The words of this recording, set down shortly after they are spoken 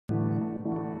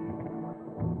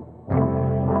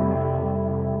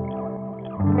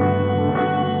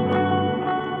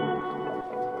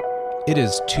It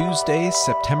is Tuesday,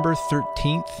 September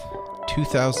 13th,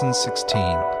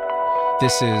 2016.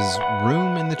 This is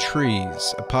Room in the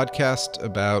Trees, a podcast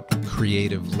about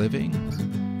creative living,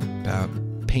 about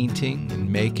painting and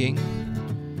making,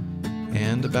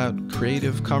 and about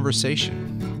creative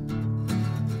conversation.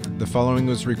 The following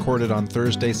was recorded on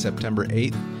Thursday, September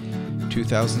 8th,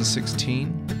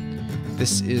 2016.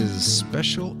 This is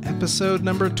special episode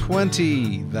number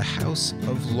 20, The House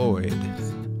of Lloyd.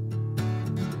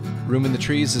 Room in the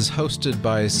Trees is hosted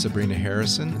by Sabrina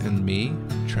Harrison and me,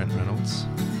 Trent Reynolds.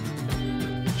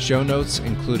 Show notes,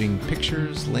 including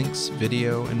pictures, links,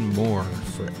 video, and more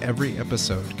for every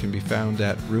episode can be found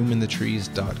at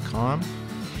roominthetrees.com.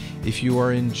 If you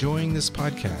are enjoying this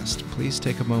podcast, please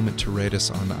take a moment to rate us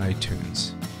on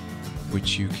iTunes,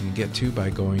 which you can get to by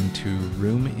going to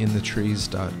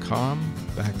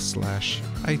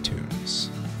roominthetrees.com/iTunes.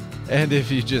 And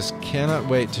if you just cannot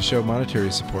wait to show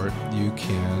monetary support, you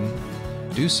can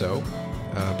do so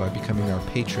by becoming our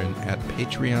patron at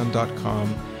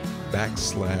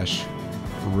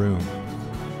patreon.com/room.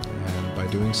 And by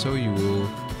doing so, you will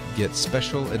get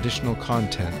special additional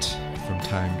content from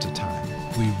time to time.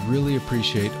 We really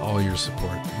appreciate all your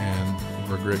support, and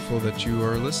we're grateful that you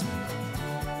are listening.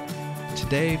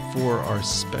 Today, for our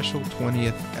special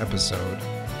 20th episode,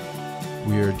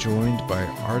 we are joined by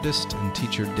artist and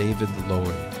teacher David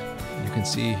Lloyd. You can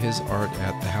see his art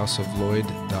at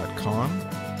thehouseoflloyd.com.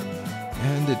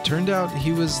 And it turned out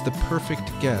he was the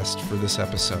perfect guest for this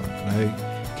episode. And I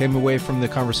came away from the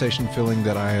conversation feeling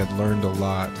that I had learned a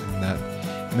lot, and that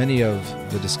many of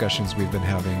the discussions we've been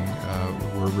having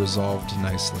were resolved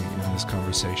nicely in this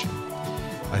conversation.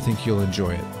 I think you'll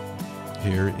enjoy it.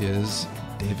 Here is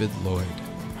David Lloyd.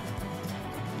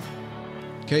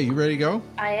 Okay, you ready to go?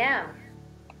 I am.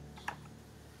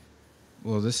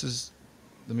 Well, let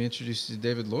me introduce you to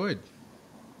David Lloyd.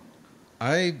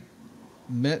 I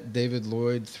met David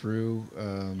Lloyd through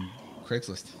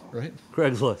Craigslist, right?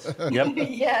 Craigslist, yep.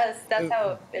 Yes, that's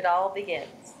how it all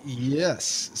begins.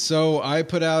 Yes. So I just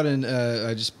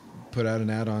put out an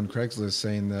ad on Craigslist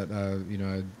saying that, I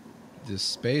had this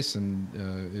space, and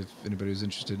if anybody was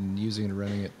interested in using it or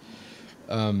renting it.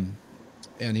 And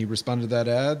he responded to that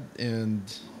ad,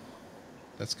 and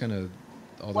that's kind of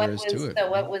all there is to it. So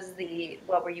what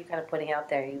were you kind of putting out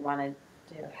there? You wanted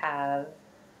to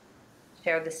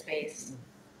share the space?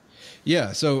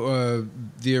 Yeah, so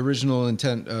the original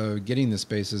intent of getting the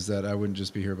space is that I wouldn't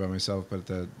just be here by myself, but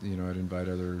that I'd invite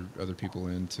other people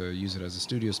in to use it as a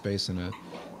studio space and a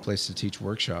place to teach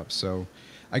workshops. So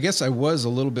I guess I was a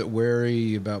little bit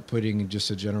wary about putting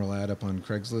just a general ad up on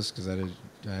Craigslist because I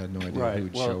had no idea who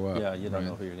would show up. Yeah, you don't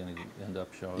know who you're going to end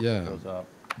up showing. Yeah, shows up.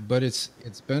 But it's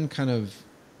been kind of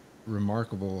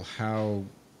remarkable how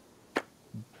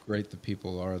great the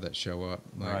people are that show up.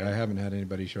 Like, right. I haven't had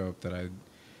anybody show up that I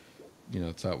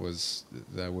thought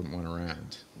that I wouldn't want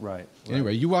around. Right.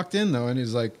 Anyway, you walked in though, and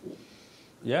he's like,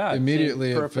 yeah,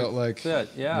 immediately it felt like fit.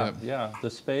 Yeah.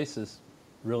 The space is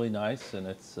really nice, and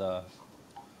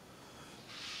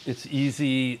it's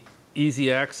easy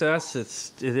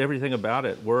access. Everything about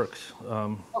it works.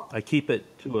 I keep it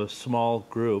to a small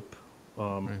group.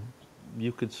 Right.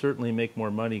 You could certainly make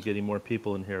more money getting more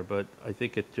people in here, but I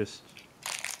think it just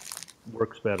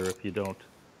works better if you don't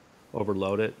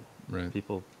overload it. Right.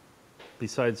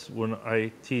 Besides, when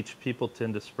I teach, people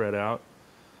tend to spread out.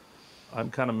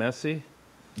 I'm kind of messy.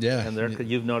 Yeah. And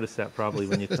you've noticed that probably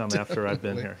when you come after I've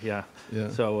been here. Yeah.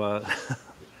 So.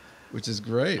 Which is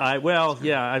great. I've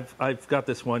got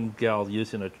this one gal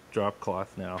using a drop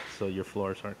cloth now, so your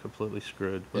floors aren't completely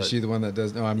screwed. But is she the one that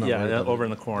does? No, I'm not. Yeah, over in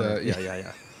the corner.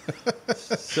 Yeah.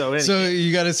 So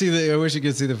you got to see I wish you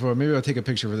could see the floor. Maybe I'll take a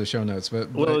picture for the show notes. But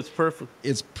it's perfect.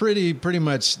 It's pretty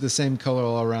much the same color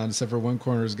all around, except for one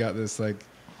corner's got this like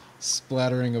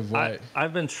splattering of white.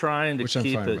 I've been trying to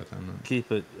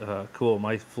keep it cool.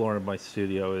 My floor in my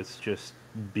studio is just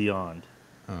beyond.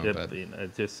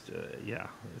 Yeah.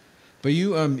 But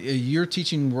you're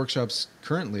teaching workshops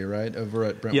currently, right? Over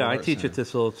at Brentwood I Art teach Center. at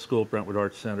this little school, Brentwood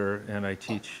Art Center, and I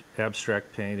teach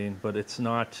abstract painting, but it's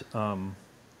not.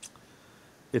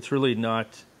 It's really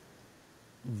not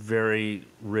very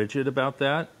rigid about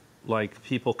that. Like,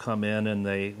 people come in and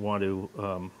they want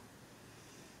to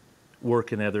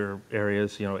work in other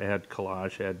areas, add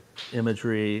collage, add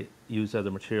imagery, use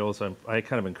other materials. I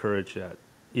kind of encourage that,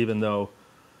 even though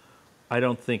I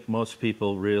don't think most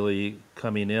people really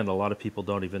coming in, a lot of people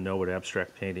don't even know what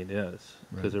abstract painting is,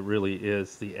 because it really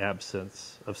is the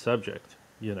absence of subject,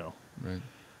 Right.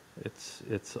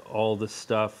 It's all the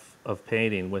stuff of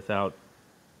painting without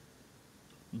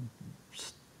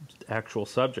actual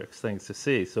subjects, things to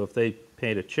see. So if they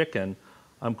paint a chicken,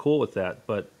 I'm cool with that,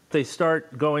 but they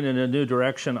start going in a new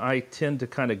direction, I tend to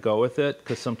kind of go with it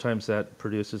because sometimes that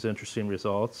produces interesting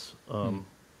results.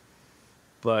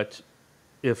 But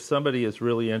if somebody is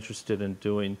really interested in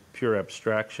doing pure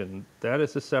abstraction, that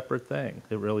is a separate thing.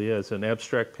 It really is. And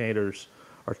abstract painters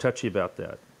are touchy about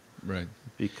that. Right.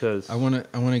 Because I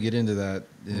want to get into that.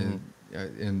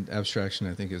 And abstraction,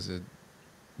 I think, is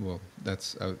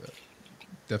that's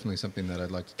definitely something that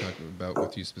I'd like to talk about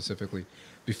with you specifically.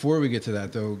 Before we get to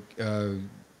that, though,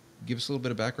 give us a little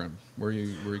bit of background. Where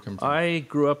you come from? I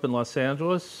grew up in Los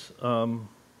Angeles.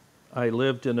 I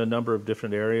lived in a number of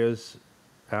different areas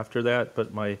after that, but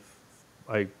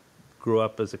I grew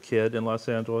up as a kid in Los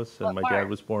Angeles, and my dad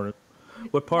was born in...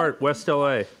 What part? West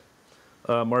LA,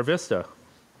 Mar Vista.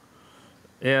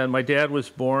 And my dad was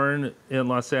born in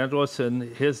Los Angeles, and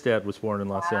his dad was born in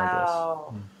Los Angeles.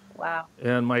 Wow.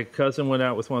 And my cousin went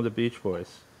out with one of the Beach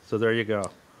Boys. So there you go.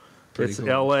 Pretty It's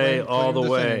cool. LA all the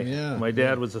way. Thing, yeah, my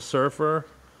dad was a surfer.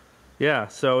 Yeah,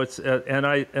 so it's and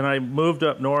I moved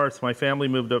up north. My family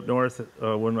moved up north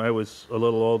when I was a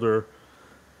little older,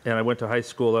 and I went to high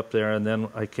school up there, and then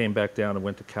I came back down and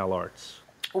went to Cal Arts.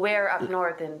 Where up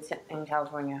north in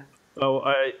California?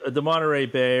 Oh, the Monterey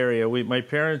Bay area. My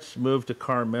parents moved to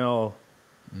Carmel,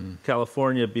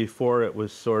 California, before it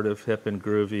was sort of hip and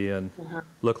groovy and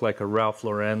looked like a Ralph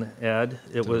Lauren ad.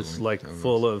 It was like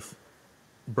full of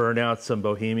burnouts and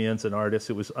bohemians and artists.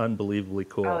 It was unbelievably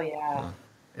cool. Oh, yeah.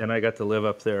 And I got to live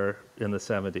up there in the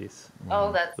 70s. Wow.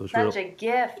 Oh, that's such a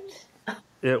gift.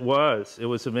 It was. It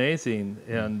was amazing.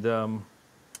 And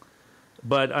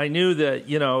but I knew that,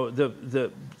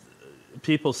 the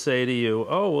people say to you,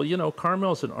 oh, well,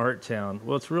 Carmel's an art town.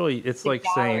 Well, it's like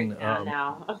saying,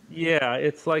 now. yeah,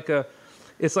 it's like a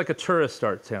tourist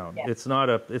art town. Yeah. It's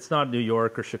not New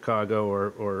York or Chicago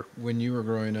or. When you were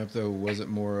growing up, though, was it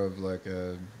more of like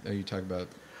you talk about?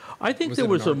 I think there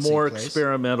was a more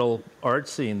experimental art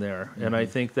scene there, and I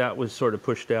think that was sort of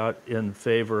pushed out in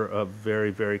favor of very,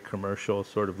 very commercial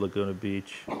sort of Laguna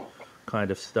Beach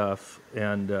kind of stuff,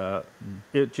 and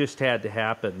it just had to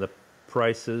happen. The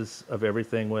prices of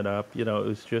everything went up. It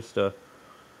was just the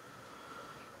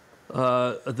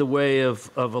way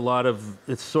of a lot of,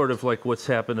 it's sort of like what's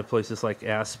happened to places like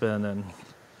Aspen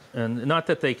and not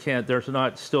that they can't, there's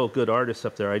not still good artists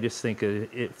up there. I just think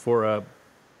for a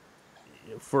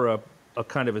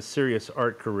kind of a serious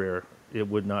art career, it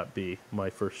would not be my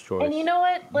first choice. And you know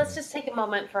what? Let's just take a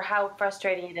moment for how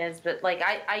frustrating it is. But like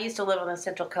I used to live on the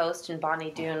Central Coast in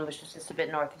Bonnie Doon, which was just a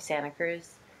bit north of Santa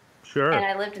Cruz. Sure. And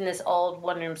I lived in this old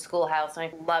one-room schoolhouse, and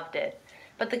I loved it.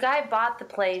 But the guy bought the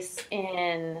place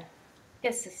in, I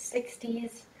guess, the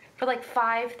 60s for like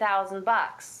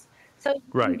 $5,000. So you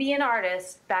can be an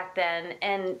artist back then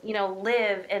and,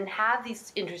 live and have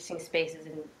these interesting spaces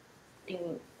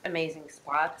in amazing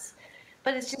spots.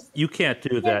 But it's just... You can't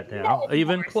do that now.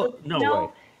 Even no way.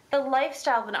 The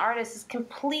lifestyle of an artist is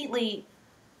completely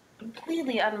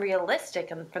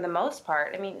unrealistic for the most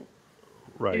part. I mean,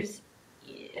 right.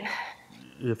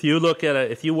 If you look at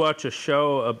if you watch a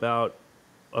show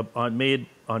made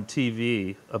on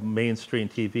TV, a mainstream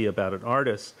TV about an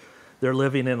artist, they're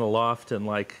living in a loft in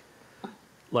like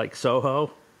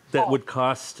Soho that would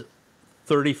cost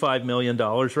 $35 million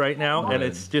right now, and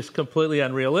it's just completely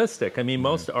unrealistic. I mean,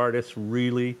 most artists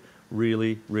really,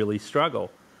 really, really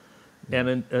struggle,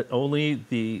 and only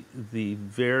the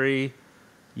very,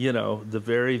 the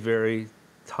very, very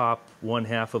top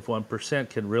 1/2%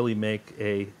 can really make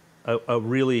a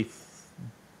really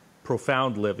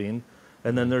profound living,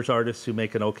 and then there's artists who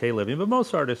make an okay living. But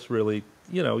most artists really,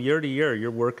 year to year,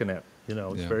 you're working it.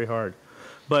 It's very hard.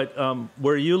 But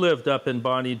where you lived up in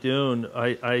Bonnie Doon,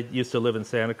 I used to live in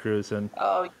Santa Cruz, and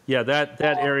that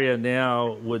area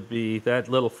now would be, that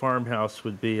little farmhouse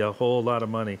would be a whole lot of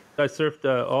money. I surfed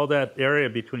all that area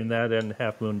between that and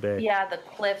Half Moon Bay. Yeah, the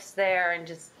cliffs there, and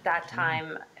just that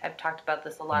time. I've talked about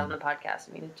this a lot on the podcast.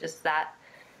 I mean, just that,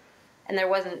 and there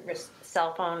wasn't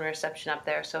cell phone reception up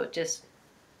there, so it just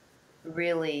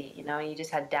really, you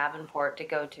just had Davenport to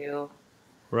go to.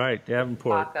 Right,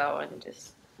 Davenport. Paco, and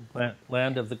just.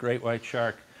 Land of the Great White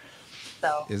Shark.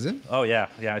 So. Is it? Oh yeah,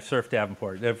 I surfed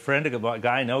Davenport. A friend of a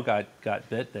guy I know got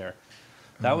bit there.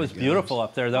 That was beautiful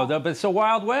up there, though. But it's a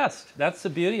Wild West. That's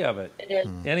the beauty of it. It is.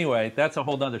 Anyway, that's a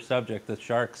whole other subject, the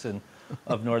sharks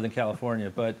of Northern California.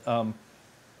 But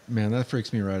man, that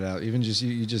freaks me right out. Even just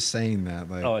you just saying that,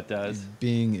 like, oh, it does.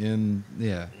 Being in,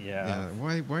 yeah.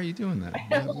 Why are you doing that?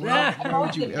 Why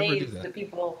would you ever do that? The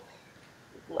people.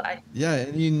 Yeah,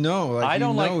 and he's out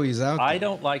there. I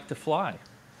don't like to fly.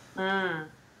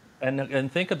 And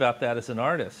think about that as an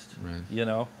artist.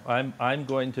 Right. I'm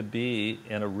going to be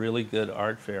in a really good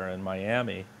art fair in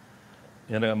Miami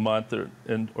in a month or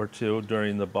two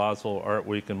during the Basel Art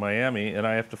Week in Miami, and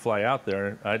I have to fly out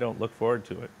there. I don't look forward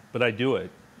to it, but I do it.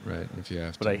 Right, if you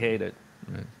have to. But I hate it.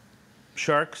 Right.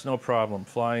 Sharks, no problem.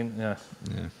 Flying, yeah.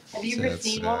 Yeah. Have you ever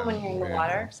seen one when you're in the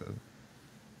water?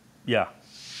 Yeah.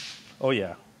 Oh,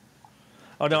 yeah.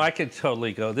 Oh, no, I could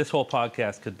totally go. This whole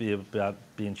podcast could be about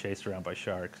being chased around by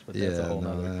sharks, but that's a whole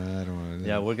nother. I don't want to.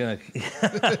 Yeah, we're going to.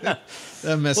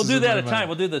 We'll do that at a time.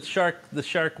 We'll do the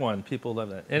shark one. People love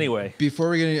that. Anyway.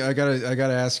 Before we get I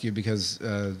gotta ask you, because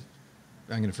I'm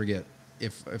gonna forget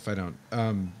if I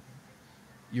don't.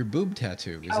 Your boob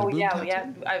tattoo. Is it a boob tattoo?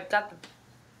 Yeah. I've got the.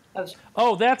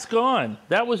 Oh, that's gone.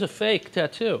 That was a fake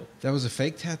tattoo. That was a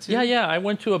fake tattoo? Yeah. I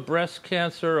went to a breast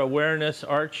cancer awareness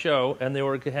art show, and they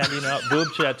were handing out boob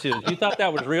tattoos. You thought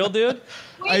that was real, dude?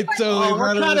 I totally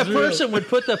what kind of person would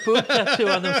put the boob tattoo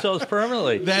on themselves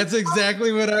permanently? That's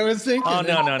exactly what I was thinking. Oh,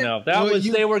 no.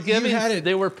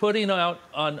 They were putting out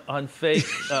on fake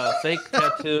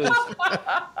tattoos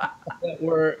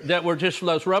that were just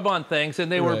those rub-on things,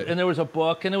 and and there was a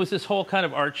book, and it was this whole kind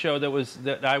of art show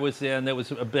that I was in that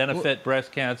was a benefit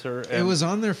breast cancer. It was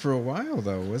on there for a while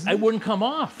though, wasn't it? It wouldn't come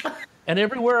off. And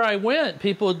everywhere I went,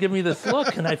 people would give me this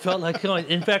look, and I felt like going.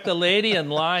 In fact, a lady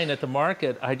in line at the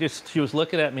market, she was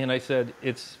looking at me, and I said,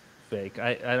 "It's fake.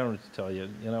 I don't know what to tell you,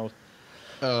 you know."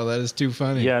 Oh, that is too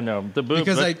funny. Yeah, no, the boob.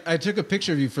 Because I took a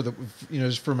picture of you for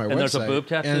just for my website. And there's a boob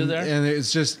tattoo there. And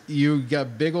it's just you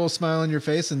got big old smile on your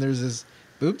face, and there's this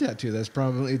boob tattoo that's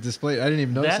probably displayed. I didn't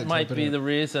even notice that might be the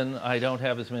reason I don't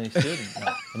have as many students.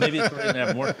 Maybe it's I didn't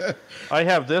have more. I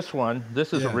have this one.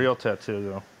 This is a real tattoo,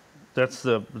 though. That's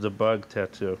the bug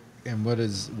tattoo. And what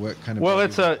kind of? Well,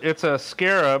 it's a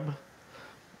scarab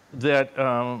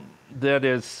that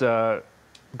is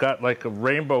got like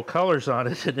rainbow colors on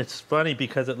it, and it's funny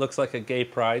because it looks like a gay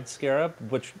pride scarab,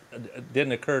 which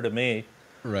didn't occur to me.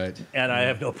 Right. And I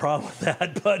have no problem with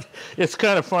that, but it's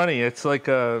kind of funny. It's like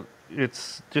I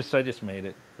just made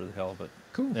it for the hell of it.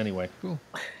 Cool. Anyway. Cool.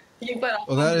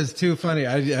 Well, that is too funny.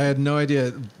 I had no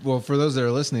idea. Well, for those that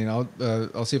are listening,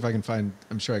 I'll see if I can find.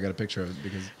 I'm sure I got a picture of it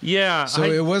because. Yeah. So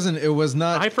it was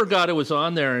not. I forgot it was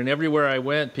on there, and everywhere I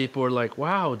went, people were like,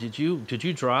 "Wow, did you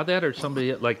draw that, or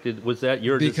somebody was that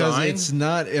your design?" Because it's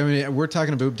not. I mean, we're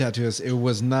talking boob tattoos. It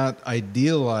was not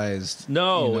idealized.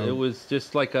 No, it was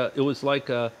just like a. It was like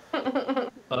a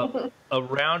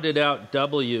rounded out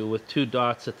W with two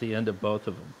dots at the end of both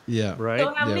of them. Yeah. Right.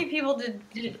 So how many people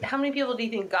how many people do you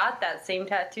think got that same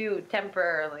tattoo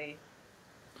temporarily?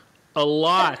 A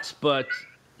lot, but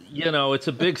it's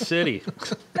a big city.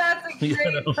 That's a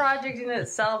great project in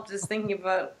itself. Just thinking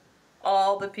about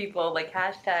all the people like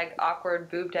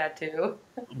 #awkward boob tattoo.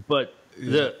 But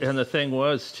the thing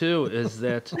was too is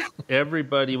that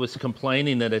everybody was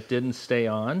complaining that it didn't stay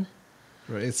on.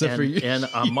 Right, except for you. And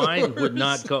mine would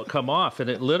not come off, and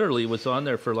it literally was on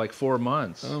there for like 4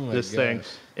 months. Oh my gosh. Thing,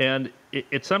 and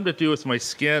it's something to do with my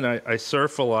skin. I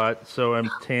surf a lot, so I'm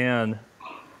tan,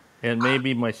 and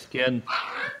maybe my skin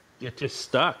it just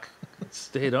stuck, it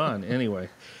stayed on anyway.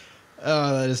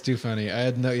 Oh, that is too funny. I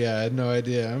had no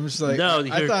idea. I'm just like,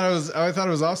 I thought it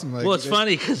was awesome. Like, well, it's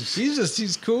funny because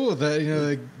she's cool that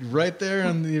like right there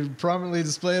and you prominently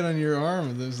display it on your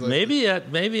arm. And there's like,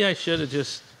 maybe I should have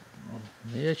just.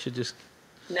 Maybe I should just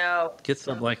get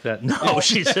something like that. No,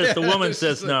 she says. The woman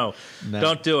says no.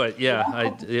 Don't do it. Yeah,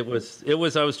 I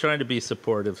was trying to be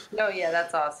supportive. Oh yeah,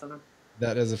 that's awesome.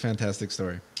 That is a fantastic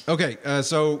story. Okay,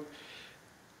 so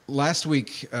last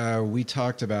week we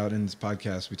talked about in this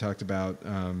podcast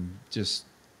just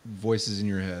voices in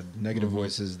your head, negative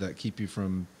voices that keep you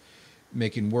from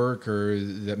making work or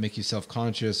that make you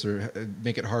self-conscious or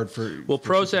make it hard for. Well,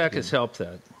 Prozac has helped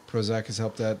that. Prozac has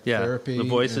helped that therapy. The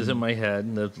voices in my head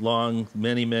and the long,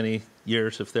 many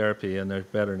years of therapy, and they're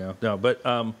better now. No, but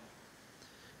I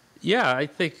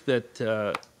think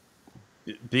that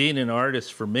being an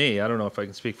artist for me, I don't know if I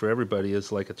can speak for everybody,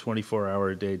 is like a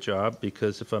 24-hour-a-day job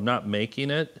because if I'm not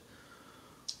making it,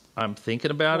 I'm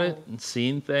thinking about it and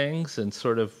seeing things and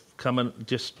sort of coming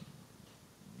just,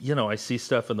 I see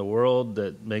stuff in the world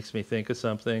that makes me think of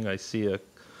something. I see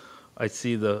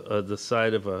the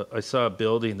side of I saw a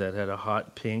building that had a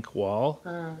hot pink wall,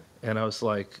 and I was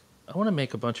like, I want to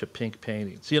make a bunch of pink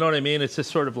paintings. You know what I mean? It's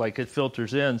just sort of like it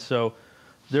filters in. So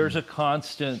there's a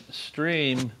constant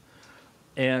stream,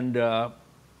 and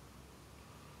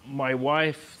my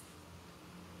wife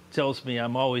tells me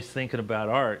I'm always thinking about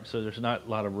art, so there's not a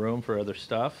lot of room for other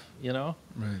stuff, right.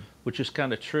 Which is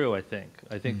kind of true, I think.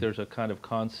 I think there's a kind of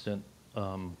constant,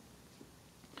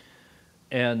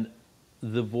 and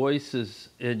the voices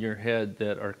in your head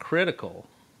that are critical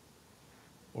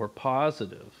or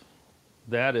positive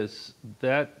that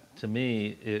to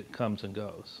me, it comes and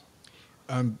goes.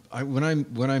 When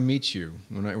I meet you,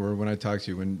 when I talk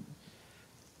to you, when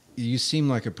you seem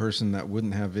like a person that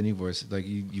wouldn't have any voice. Like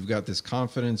you've got this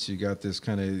confidence, you got this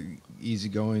kind of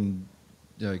easygoing.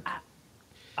 Like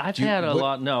I've had a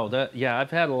lot. No,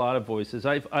 I've had a lot of voices.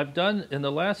 I've done in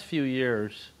the last few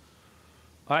years.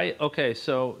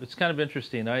 So it's kind of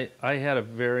interesting. I had a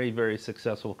very, very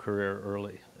successful career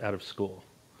early out of school.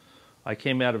 I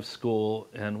came out of school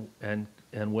and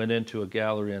went into a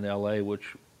gallery in LA,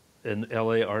 which in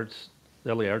LA art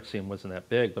scene wasn't that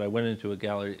big, but I went into a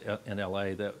gallery in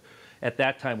LA that at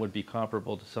that time would be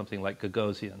comparable to something like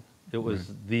Gagosian. It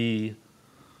was the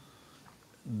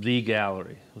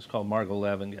gallery. It was called Margot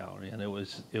Levin Gallery, and it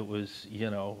was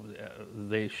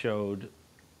they showed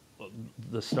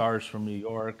the stars from New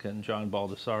York, and John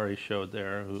Baldessari showed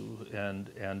there, and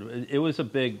it was a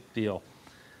big deal.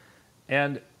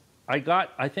 And I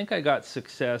think I got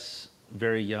success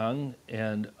very young,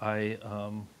 and I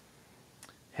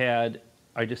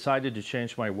decided to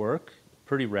change my work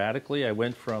pretty radically. I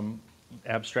went from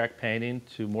abstract painting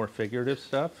to more figurative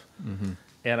stuff. Mm-hmm.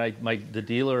 And the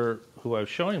dealer who I was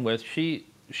showing with, she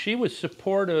was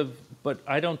supportive, but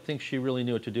I don't think she really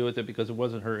knew what to do with it because it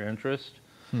wasn't her interest.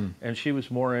 And she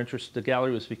was more interested, the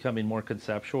gallery was becoming more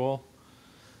conceptual,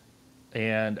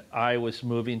 and I was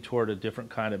moving toward a different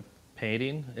kind of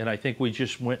painting, and I think we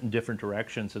just went in different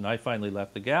directions, and I finally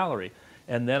left the gallery.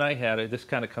 And then this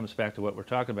kind of comes back to what we're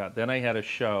talking about, then I had a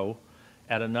show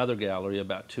at another gallery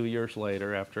about 2 years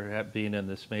later after being in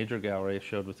this major gallery. I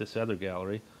showed with this other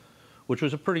gallery, which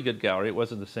was a pretty good gallery. It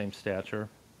wasn't the same stature.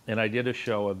 And I did a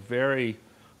show, a very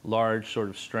large, sort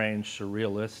of strange,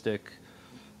 surrealistic,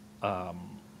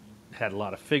 had a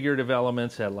lot of figurative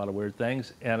elements, had a lot of weird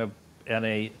things, and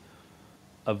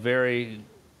a very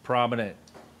prominent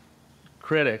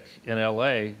critic in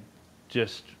LA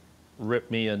just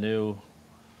ripped me a new,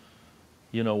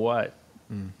 you know what.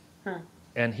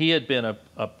 And he had been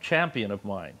a champion of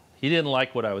mine. He didn't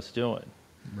like what I was doing.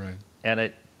 Right. And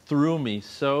it threw me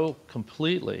so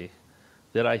completely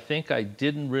that I think I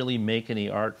didn't really make any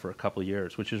art for a couple of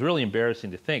years, which is really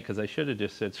embarrassing to think, because I should have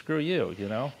just said, screw you, you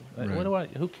know? Right.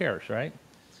 Who cares, right?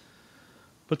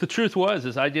 But the truth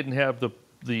is I didn't have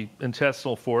the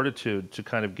intestinal fortitude to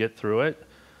kind of get through it.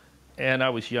 And I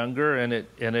was younger, and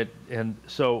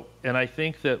I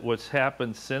think that what's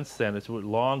happened since then is a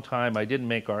long time. I didn't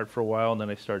make art for a while, and then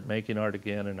I started making art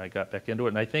again, and I got back into it.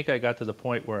 And I think I got to the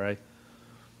point where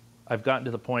I've gotten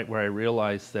to the point where I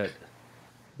realized that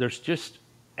there's just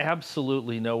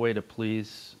absolutely no way to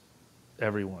please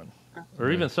everyone, or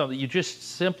even something. You just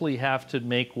simply have to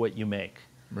make what you make,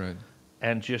 right,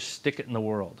 and just stick it in the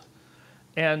world.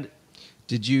 And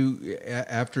did you,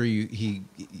 after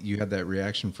you had that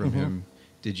reaction from him,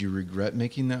 did you regret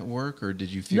making that work, or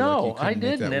did you feel like you couldn't I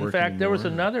didn't. Make that work in fact, anymore? There was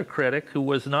another critic who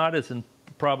was not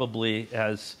probably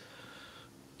as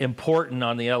important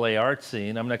on the LA art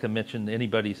scene. I'm not going to mention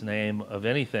anybody's name of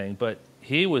anything, but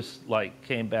he was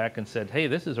came back and said, hey,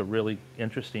 this is a really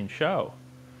interesting show.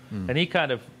 And he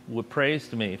kind of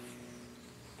praised me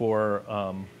for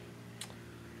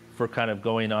kind of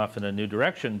going off in a new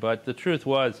direction. But the truth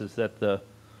is that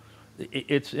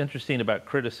it's interesting about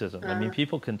criticism. I mean,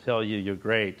 people can tell you you're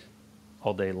great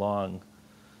all day long,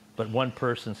 but one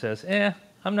person says,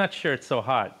 I'm not sure it's so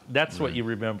hot. That's what you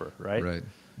remember, right? Right.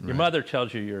 Your mother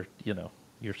tells you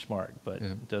you're smart, but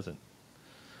it doesn't.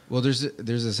 Well, there's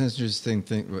this interesting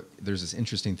thing. There's this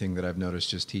interesting thing that I've noticed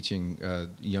just teaching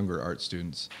younger art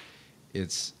students.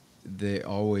 They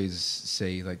always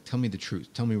say, like, tell me the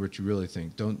truth. Tell me what you really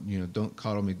think. Don't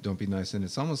coddle me. Don't be nice. And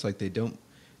it's almost like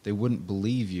they wouldn't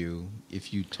believe you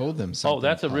if you told them something. Oh,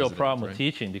 that's a real problem right? with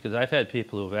teaching, because I've had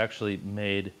people who have actually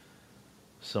made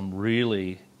some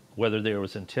really, whether there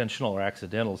was intentional or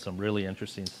accidental, some really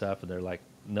interesting stuff, and they're like,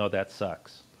 no, that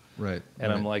sucks. Right.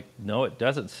 And I'm like, no, it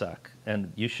doesn't suck.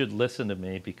 And you should listen to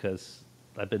me, because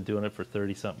I've been doing it for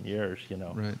 30-something years, you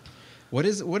know. Right. What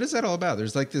is that all about?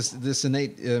 There's like this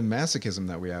innate masochism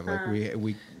that we have. Like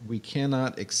we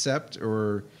cannot accept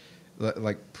or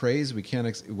like praise. We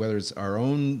can't whether it's our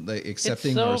own, like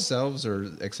accepting ourselves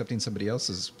or accepting somebody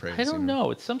else's praise. I don't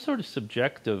know. It's some sort of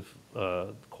subjective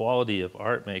quality of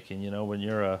art making. You know, when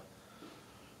you're a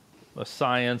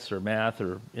science or math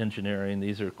or engineering,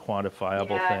 these are quantifiable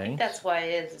things. I think that's why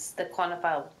it is. It's the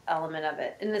quantifiable element of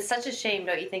it. And it's such a shame,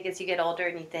 don't you think, as you get older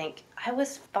and you think, I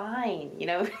was fine, you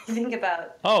know, you think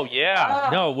about. Oh, yeah.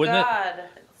 Oh, no, God.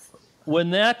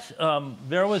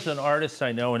 There was an artist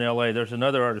I know in LA, there's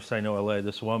another artist I know in LA,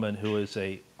 this woman who is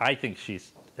I think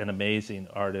she's an amazing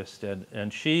artist.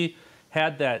 And she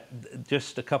had that,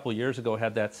 just a couple years ago,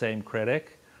 had that same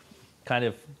critic. kind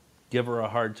of give her a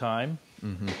hard time.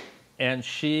 Mm-hmm. And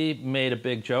she made a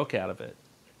big joke out of it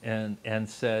and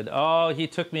said, oh, he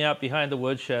took me out behind the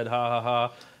woodshed, ha, ha,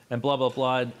 ha, and blah, blah,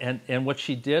 blah. And what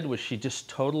she did was she just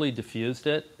totally diffused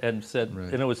it and said,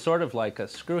 and it was sort of like a,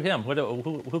 screw him, what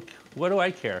do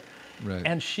I care? Right.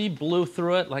 And she blew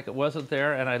through it like it wasn't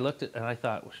there, and I looked at and I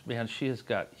thought, man, she has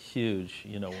got huge,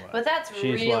 you know what? But that's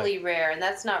really rare, and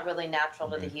that's not really natural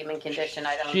to the human condition,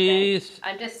 I don't think.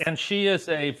 And she is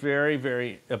a very,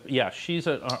 very, she's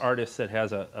an artist that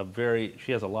has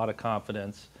she has a lot of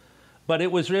confidence. But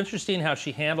it was interesting how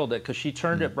she handled it, because she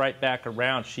turned it right back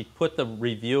around. She put the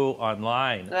review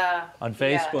online on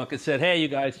Facebook and said, hey, you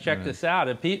guys, check this out.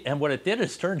 And what it did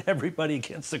is turned everybody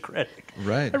against the critic.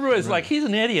 Right. Everybody's like, he's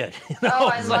an idiot. You know? Oh,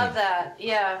 I love that.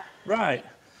 Yeah. Right.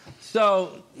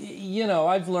 So, you know,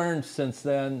 I've learned since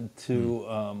then to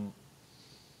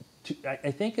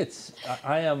I think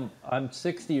I'm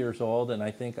 60 years old, and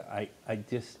I think I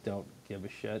just don't give a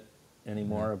shit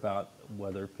anymore about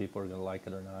whether people are going to like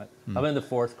it or not. I'm in the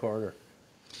fourth quarter.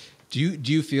 Do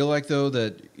you feel like, though,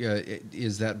 that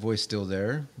is that voice still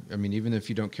there? I mean, even if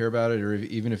you don't care about it, or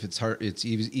even if it's hard, it's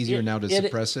easier now to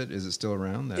suppress it. Is it still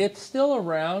around? It's still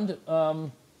around.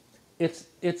 It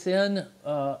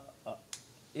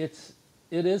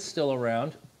is still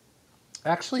around.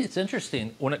 Actually, it's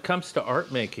interesting when it comes to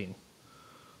art making.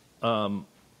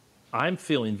 I'm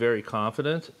feeling very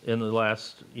confident in the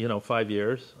last 5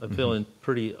 years. I'm feeling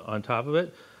pretty on top of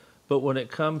it. But when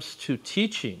it comes to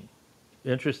teaching,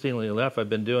 interestingly enough, I've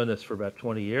been doing this for about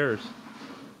 20 years.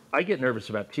 I get nervous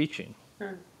about teaching.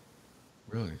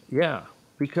 Really? Yeah,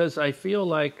 because I feel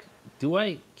like,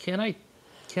 can I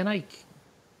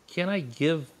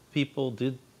give people,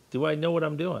 do I know what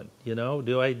I'm doing? You know,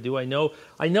 do I know?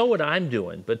 I know what I'm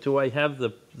doing, but do I have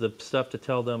the stuff to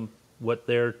tell them what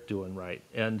they're doing right?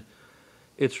 And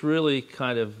it's really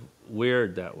kind of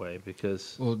weird that way,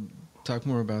 because... Well, talk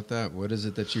more about that. What is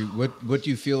it that what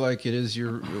do you feel like it is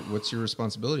what's your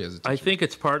responsibility as a teacher? I think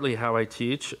it's partly how I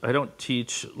teach. I don't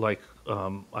teach like,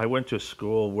 I went to a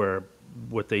school where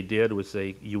what they did was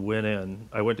you went in,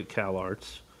 I went to Cal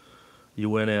Arts, you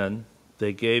went in,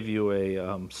 they gave you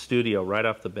a studio right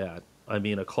off the bat. I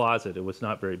mean, a closet. It was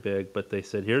not very big, but they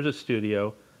said, here's a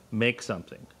studio, make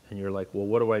something. And you're like, well,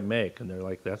 what do I make? And they're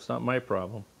like, that's not my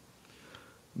problem.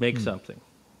 Make something.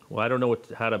 Well, I don't know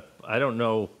I don't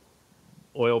know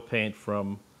oil paint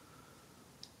from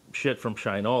shit from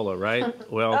Shinola, right?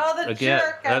 Well, the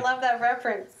jerk. I love that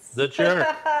reference. The jerk.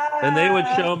 And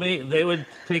they would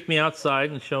take me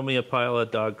outside and show me a pile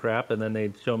of dog crap, and then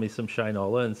they'd show me some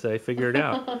Shinola and say, figure it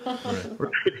out.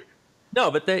 Right.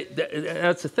 No, but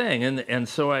that's the thing. And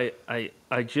so I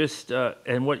just,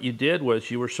 and what you did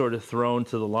was you were sort of thrown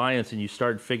to the lions, and you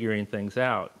started figuring things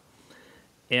out.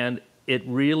 And it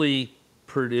really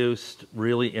produced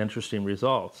really interesting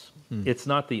results. It's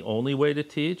not the only way to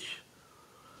teach.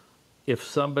 If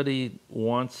somebody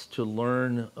wants to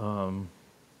learn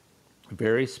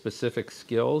very specific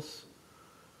skills,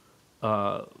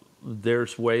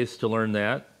 there's ways to learn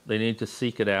that. They need to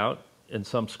seek it out. And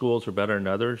some schools are better than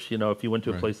others. You know, if you went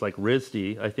to a place like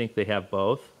RISD, I think they have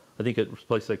both. I think at a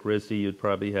place like RISD, you'd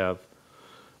probably have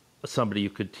somebody who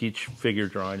could teach figure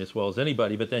drawing as well as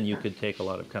anybody, but then you could take a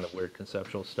lot of kind of weird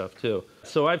conceptual stuff too.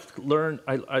 So I learned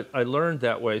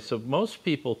that way. So most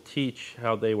people teach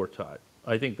how they were taught.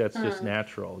 I think that's just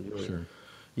natural. Sure.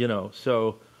 You know,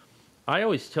 so I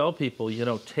always tell people,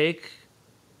 take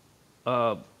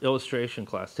a illustration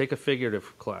class, take a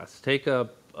figurative class, take a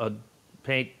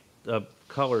paint, a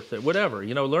color thing, whatever,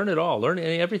 learn it all.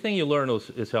 Everything you learn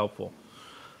is helpful.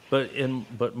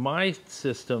 But my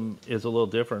system is a little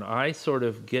different. I sort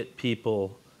of get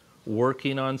people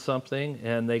working on something,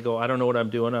 and they go, I don't know what I'm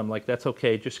doing. I'm like, that's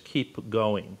okay. Just keep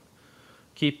going,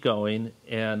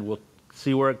 and we'll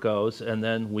see where it goes. And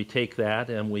then we take that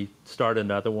and we start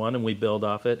another one and we build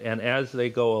off it. And as they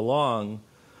go along,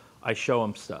 I show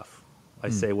them stuff. I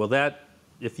say, well,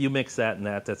 if you mix that and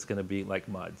that, that's going to be like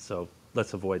mud. So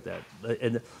let's avoid that.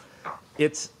 And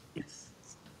it's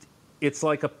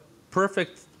like a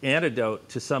perfect antidote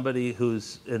to somebody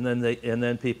and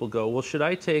then people go, well, should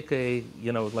I take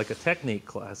like a technique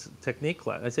class?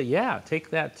 I say, yeah, take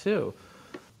that too.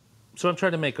 So I'm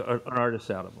trying to make an artist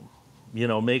out of them,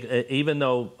 even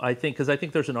though because I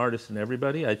think there's an artist in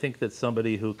everybody. I think that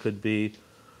somebody who could be,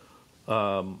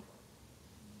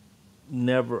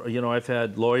 never, I've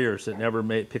had lawyers that never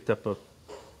picked up a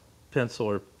pencil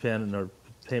or pen or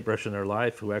paintbrush in their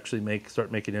life who actually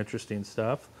start making interesting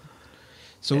stuff.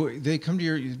 So they come to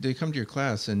your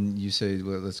class and you say,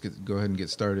 well, let's go ahead and get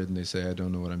started. And they say, I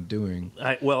don't know what I'm doing.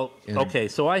 Okay.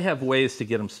 So I have ways to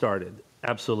get them started.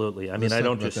 Absolutely. I mean, Let's I talk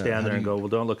don't about just that. stand How there do and you- go, well,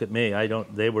 don't look at me.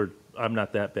 I'm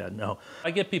not that bad. No.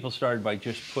 I get people started by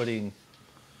just putting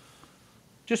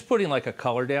like a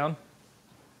color down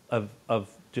of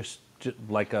just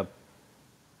like a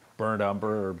burnt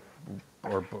umber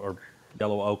or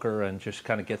yellow ochre, and just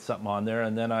kind of get something on there.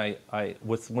 And then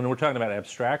when we're talking about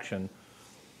abstraction,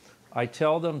 I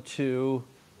tell them to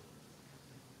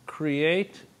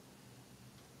create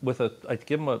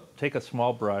take a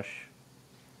small brush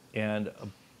and a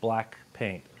black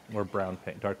paint or brown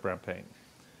paint, dark brown paint.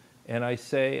 And I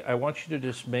say, I want you to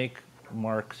just make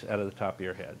marks out of the top of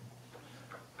your head.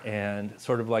 And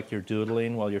sort of like you're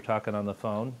doodling while you're talking on the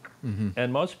phone. Mm-hmm.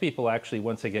 And most people actually,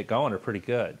 once they get going, are pretty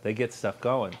good. They get stuff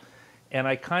going. And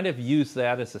I kind of use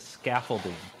that as a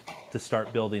scaffolding to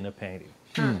start building a painting.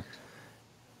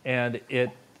 And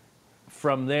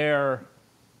from there,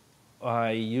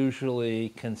 I usually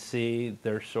can see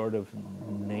their sort of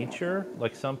nature.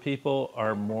 Like some people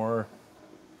are more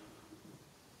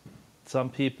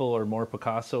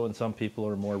Picasso and some people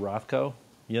are more Rothko.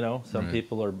 You know, some Right.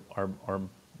 people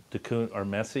are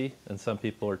messy and some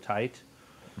people are tight.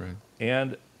 Right.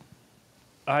 And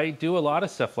I do a lot of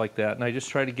stuff like that, and I just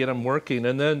try to get them working.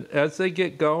 And then as they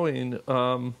get going,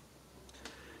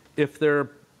 if they're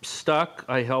stuck,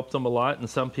 I help them a lot, and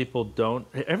some people don't.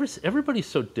 Everybody's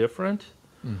so different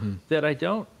that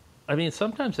I mean,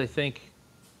 sometimes I think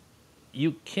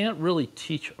you can't really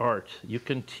teach art. You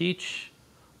can teach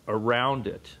around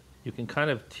it. You can kind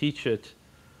of teach it.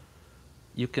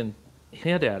 You can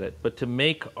hint at it, but to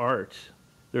make art,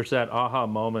 there's that aha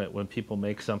moment when people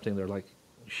make something, they're like,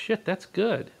 shit, that's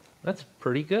good. That's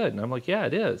pretty good. And I'm like, yeah,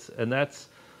 it is. And that's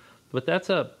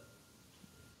a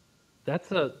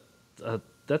kind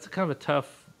of a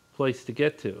tough place to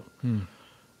get to.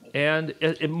 And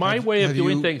my way of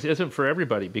doing things isn't for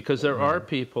everybody, because there are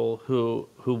people who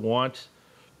want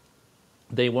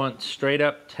straight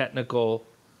up technical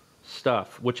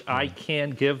stuff, which I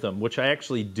can give them, which I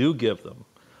actually do give them.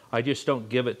 I just don't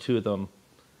give it to them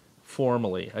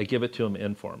formally. I give it to them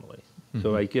informally.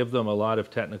 So I give them a lot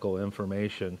of technical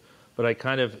information, but I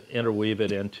kind of interweave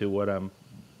it into what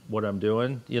I'm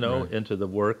doing, you know, into the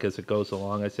work as it goes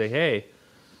along. I say, hey,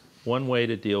 one way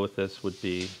to deal with this would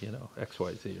be, you know, X,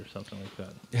 Y, Z or something like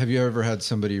that. Have you ever had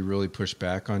somebody really push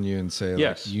back on you and say,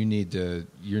 Yes. like,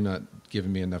 you're not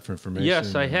giving me enough information?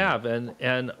 Yes, I have.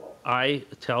 And I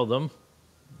tell them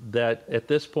that at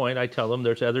this point,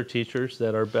 there's other teachers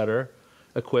that are better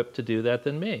equipped to do that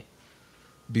than me.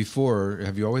 Before,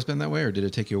 have you always been that way, or did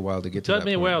it take you a while to get to that point? It took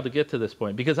me a while to get to this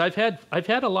point, because I've had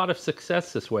a lot of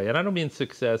success this way. And I don't mean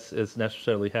success as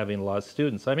necessarily having a lot of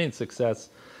students. I mean success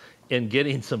in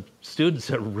getting some students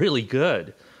that are really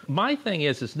good. My thing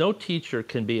is no teacher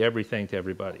can be everything to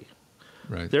everybody.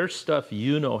 Right. There's stuff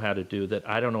you know how to do that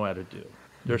I don't know how to do.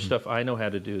 There's stuff I know how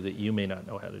to do that you may not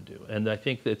know how to do. And I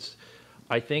think that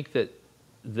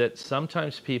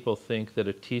sometimes people think that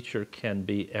a teacher can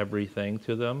be everything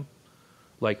to them.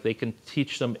 Like they can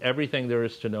teach them everything there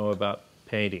is to know about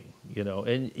painting, you know,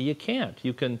 and you can't.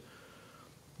 You can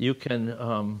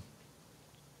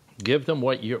give them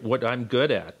what I'm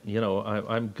good at. You know,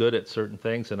 I'm good at certain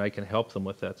things, and I can help them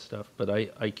with that stuff. But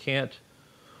I can't.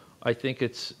 I think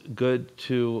it's good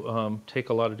to take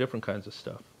a lot of different kinds of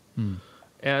stuff,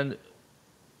 and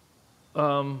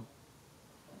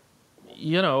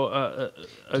you know.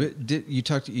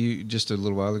 You just a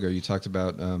little while ago. You talked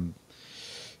about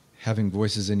having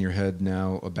voices in your head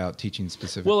now about teaching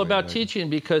specifically. Well, about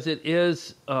teaching, because it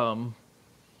is.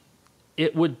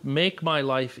 It would make my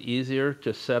life easier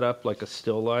to set up like a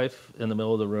still life in the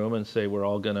middle of the room and say we're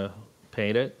all going to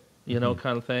paint it, you know,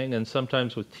 kind of thing. And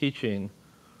sometimes with teaching,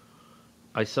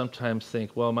 I sometimes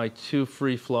think, well, am I too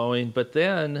free-flowing? But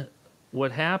then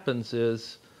what happens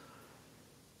is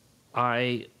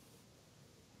I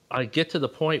get to the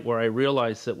point where I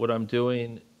realize that what I'm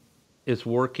doing is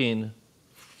working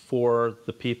for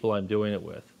the people I'm doing it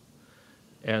with.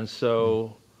 And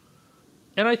so...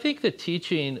 And I think that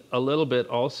teaching a little bit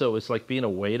also is like being a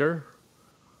waiter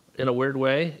in a weird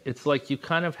way. It's like you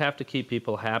kind of have to keep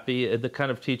people happy. The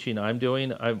kind of teaching I'm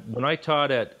doing, when I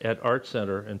taught at Art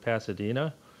Center in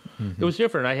Pasadena, it was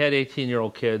different. I had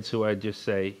 18-year-old kids who I'd just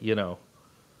say, you know,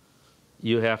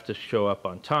 you have to show up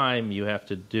on time. You have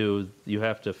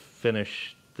to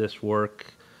finish this work.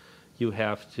 You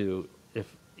have to,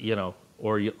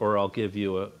 or I'll give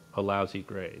you a lousy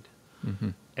grade.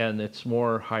 And it's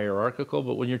more hierarchical.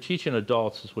 But when you're teaching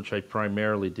adults, which I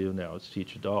primarily do now, is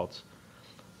teach adults.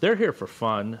 They're here for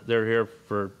fun. They're here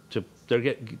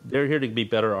they're here to be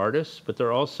better artists. But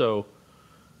they're also,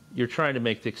 you're trying to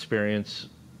make the experience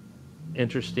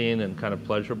interesting and kind of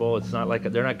pleasurable. It's not like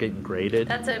they're not getting graded.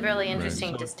 That's a really Right.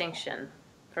 interesting So distinction,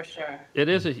 for sure. it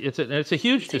is. It's a huge It's a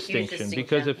huge distinction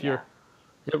because if yeah. you're,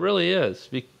 it really is,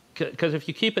 because if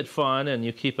you keep it fun and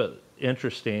you keep it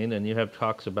interesting and you have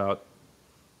talks about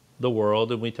the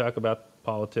world and we talk about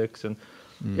politics and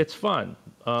it's fun.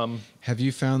 Have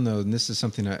you found, though, and this is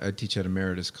something I teach at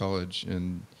Emeritus College,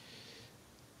 and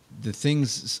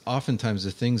oftentimes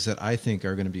the things that I think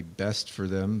are going to be best for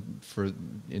them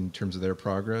in terms of their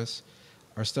progress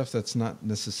are stuff that's not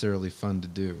necessarily fun to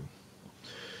do.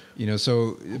 You know,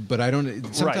 so, but I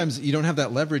don't, sometimes you don't have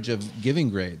that leverage of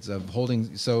giving grades, of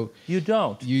holding, so. You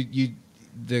don't.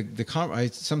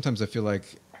 Sometimes I feel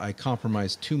like I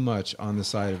compromise too much on the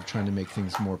side of trying to make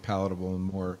things more palatable and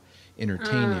more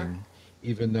entertaining,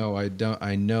 even though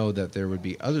I know that there would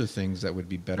be other things that would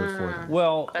be better for them.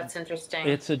 Well, That's interesting.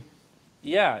 it's a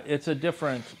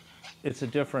different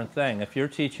thing. If you're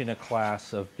teaching a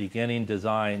class of beginning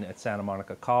design at Santa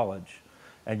Monica College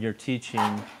and you're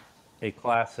teaching a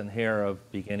class in here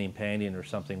of beginning painting or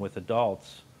something with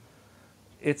adults,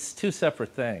 it's two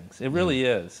separate things. It really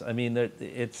is. I mean,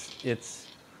 it's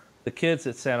the kids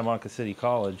at Santa Monica City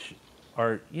College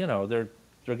are, you know, they're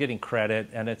getting credit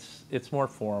and it's more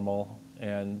formal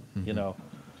and you know,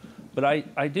 but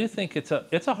I do think it's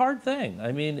a hard thing.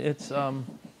 I mean, it's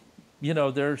you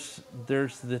know, there's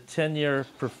the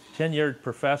tenured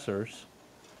professors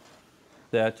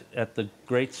that at the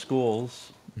great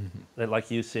schools that like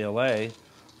UCLA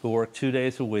who work 2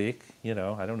 days a week. You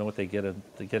know, I don't know what they get.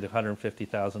 They get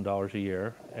 $150,000 a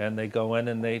year, and they go in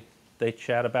and they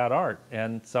chat about art.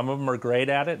 And some of them are great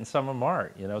at it, and some of them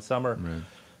aren't. You know, some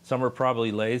are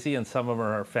probably lazy, and some of them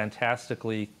are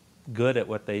fantastically good at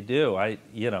what they do. I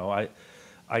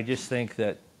just think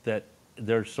that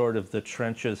they're sort of the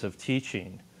trenches of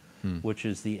teaching, which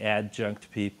is the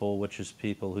adjunct people, which is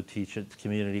people who teach at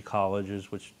community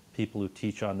colleges, which people who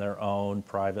teach on their own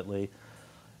privately.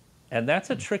 And that's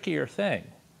a trickier thing,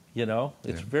 you know?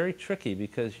 It's very tricky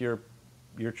because you're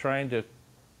trying to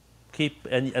keep,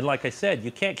 and like I said,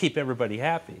 you can't keep everybody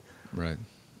happy. Right.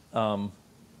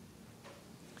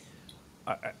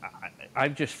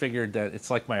 I've just figured that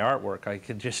it's like my artwork. I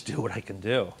can just do what I can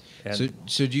do. And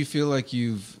so do you feel like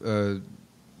you've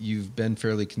been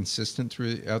fairly consistent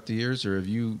throughout the years, or have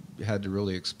you had to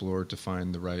really explore to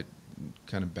find the right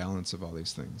kind of balance of all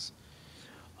these things?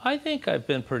 I think I've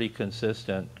been pretty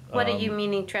consistent. What are you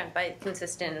meaning, Trent, by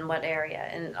consistent in what area?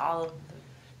 In all of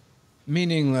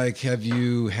Meaning, like, have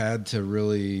you had to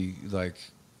really, like,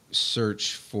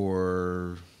 search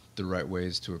for the right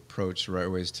ways to approach, the right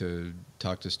ways to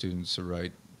talk to students, the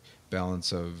right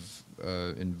balance of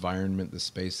environment, the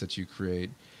space that you create?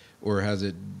 Or has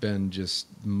it been just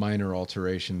minor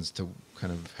alterations to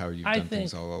kind of how you've done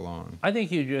things all along? I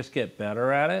think you just get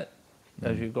better at it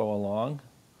as you go along.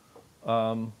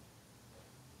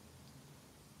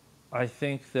 I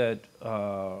think that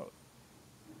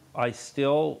I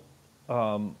still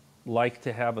like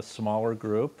to have a smaller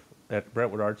group. At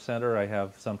Brentwood Arts Center, I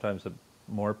have sometimes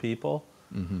more people.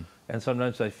 And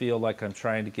sometimes I feel like I'm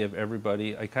trying to give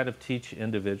everybody, I kind of teach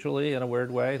individually in a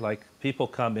weird way. Like people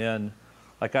come in,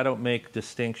 like I don't make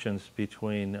distinctions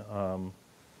between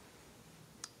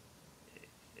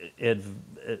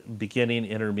beginning,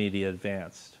 intermediate,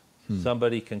 advanced.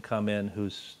 Somebody can come in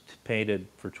who's painted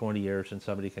for 20 years and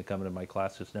somebody can come into my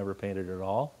class who's never painted at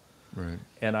all. Right.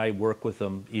 And I work with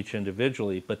them each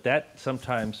individually. But that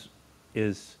sometimes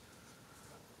is,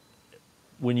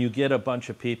 when you get a bunch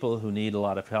of people who need a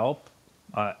lot of help,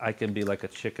 I can be like a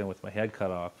chicken with my head cut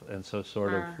off. And so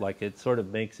sort of like it sort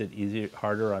of makes it easier,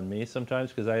 harder on me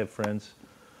sometimes, because I have friends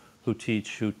who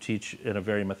teach in a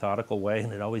very methodical way,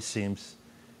 and it always seems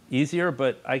easier.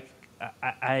 But I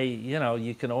you know,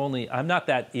 you can only, I'm not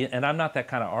that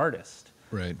kind of artist.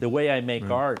 Right. The way I make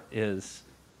art is,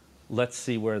 let's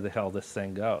see where the hell this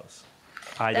thing goes.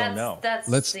 I don't know. That's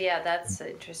interesting.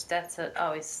 That's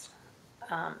always.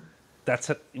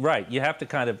 Right. You have to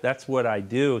kind of, that's what I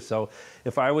do. So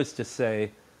if I was to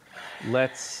say,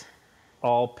 let's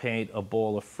all paint a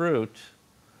bowl of fruit,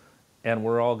 and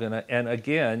we're all going to, and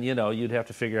again, you know, you'd have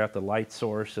to figure out the light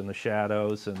source and the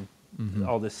shadows and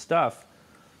all this stuff.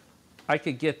 I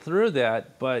could get through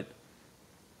that, but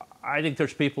I think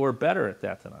there's people who are better at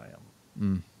that than I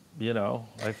am. You know,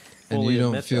 I fully and you don't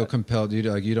admit feel that. compelled.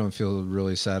 You don't feel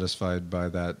really satisfied by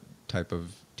that type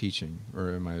of teaching,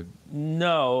 or am I?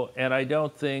 No, and I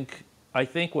don't think. I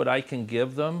think what I can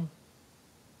give them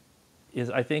is,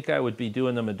 I think I would be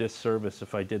doing them a disservice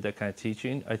if I did that kind of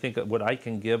teaching. I think what I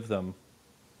can give them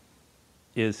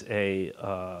is a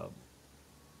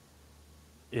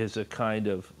kind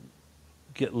of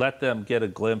let them get a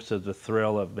glimpse of the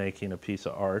thrill of making a piece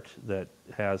of art that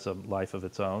has a life of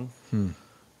its own.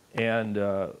 And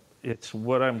it's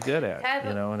what I'm good at,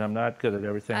 and I'm not good at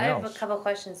everything else. I have a couple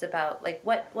questions about, like,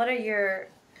 what are your,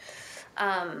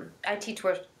 I teach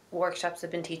workshops.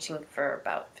 I've been teaching for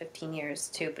about 15 years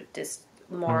too, but just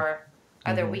more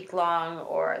either week long,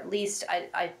 or at least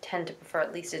I tend to prefer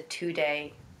at least a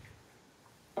 2-day,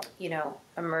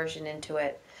 immersion into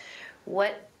it.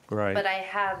 But I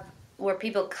have, where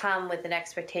people come with an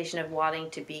expectation of wanting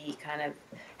to be kind of,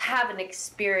 have an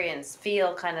experience,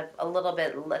 feel kind of a little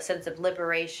bit sense of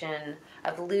liberation,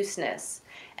 of looseness.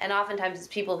 And oftentimes it's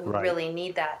people who really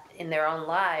need that in their own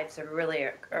lives, or really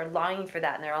are longing for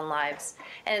that in their own lives.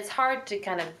 And it's hard to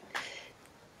kind of,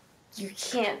 you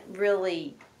can't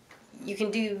really, you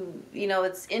can do,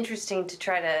 it's interesting to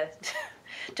try to,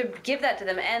 to give that to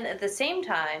them. And at the same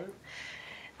time,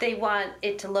 they want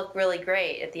it to look really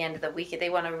great at the end of the week. They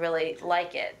want to really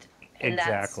like it. And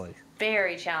exactly. That's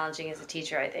very challenging as a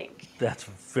teacher, I think. That's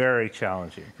very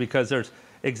challenging because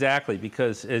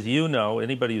because as you know,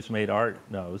 anybody who's made art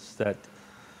knows that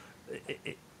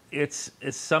it's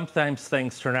sometimes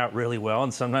things turn out really well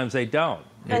and sometimes they don't.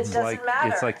 It doesn't matter.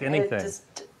 It's like anything.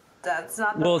 That's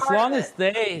not the well, part as long of as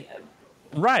they,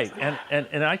 right.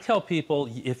 And I tell people,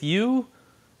 if you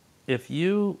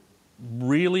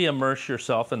really immerse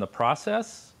yourself in the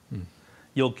process,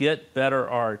 you'll get better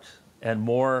art and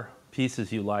more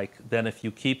pieces you like than if you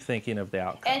keep thinking of the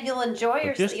outcome. And you'll enjoy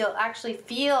yourself. You'll actually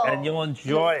feel. And you'll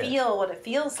enjoy it. Feel what it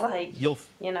feels like.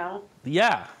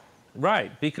 Yeah,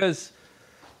 right. Because,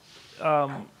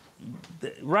 right.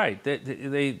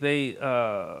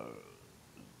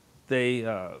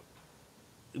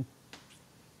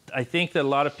 I think that a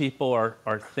lot of people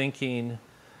are thinking,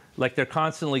 like they're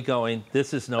constantly going,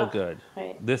 this is no good.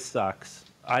 Right. This sucks.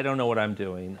 I don't know what I'm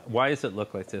doing. Why does it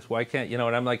look like this? Why can't, and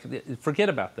I'm like, forget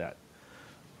about that.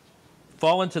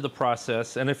 Fall into the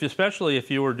process. And especially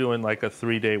if you were doing like a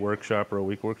 3-day workshop or a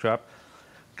week workshop,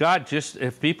 God,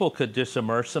 if people could just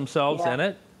immerse themselves in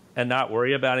it and not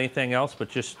worry about anything else, but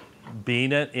just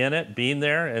being in it, being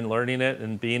there and learning it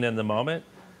and being in the moment,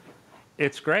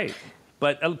 it's great.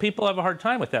 But people have a hard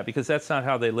time with that because that's not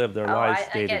how they live their lives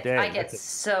day to day. I get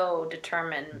so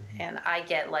determined, and I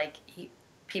get like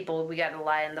people, we got to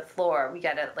lie on the floor. We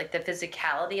got to, like, the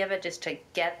physicality of it, just to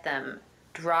get them,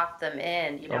 drop them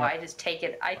in. I just take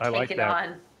it. I take it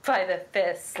on by the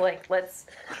fists. Like, let's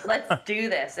do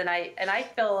this. And I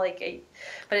feel like,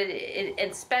 but it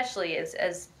especially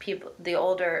as people, the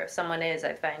older someone is,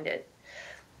 I find it,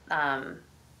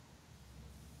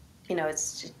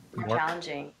 it's just more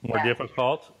challenging, more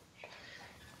difficult.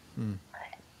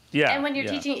 Yeah. And when you're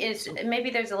teaching, maybe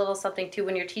there's a little something too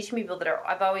when you're teaching people that are.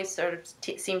 I've always sort of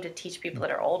seemed to teach people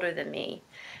that are older than me,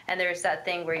 and there's that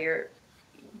thing where you're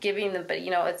giving them, but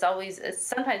it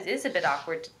sometimes is a bit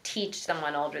awkward to teach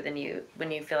someone older than you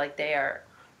when you feel like they are.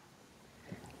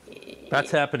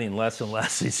 That's happening less and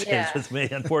less these days with me,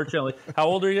 unfortunately. How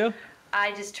old are you?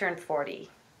 I just turned 40.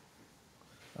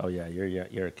 Oh yeah,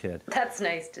 you're a kid. That's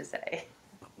nice to say.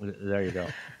 There you go.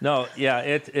 No,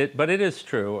 yeah, but it is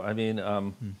true. I mean,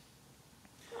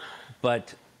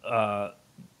 but I'm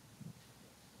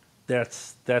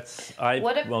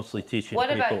mostly teaching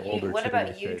people older to What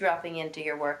about you dropping into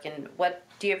your work, and what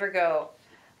do you ever go,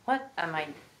 what am I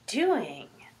doing?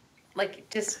 Like,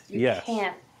 just you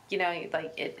can't,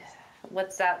 like it.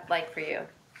 What's that like for you?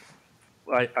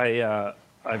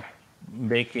 I'm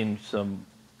making some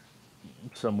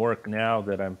work now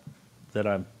that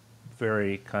I'm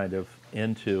very kind of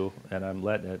into, and I'm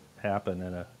letting it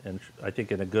happen in I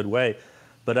think in a good way.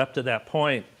 But up to that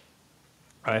point,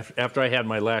 after I had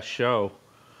my last show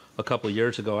a couple of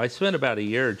years ago, I spent about a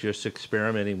year just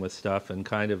experimenting with stuff and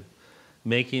kind of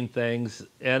making things,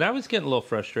 and I was getting a little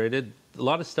frustrated. A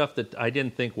lot of stuff that I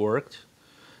didn't think worked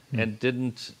and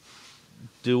didn't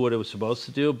do what it was supposed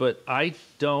to do. But I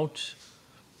don't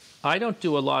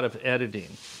do a lot of editing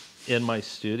in my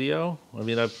studio. I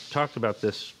mean, I've talked about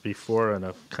this before, and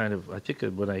I think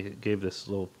when I gave this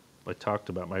I talked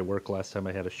about my work last time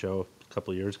I had a show a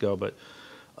couple of years ago, but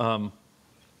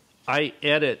I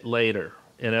edit later.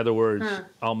 In other words,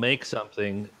 I'll make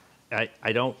something, I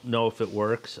don't know if it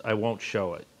works, I won't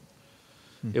show it.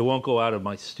 It won't go out of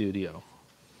my studio.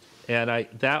 And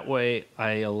that way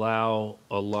I allow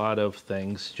a lot of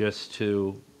things just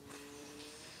to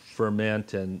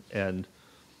ferment and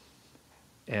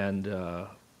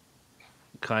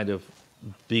kind of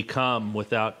become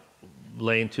without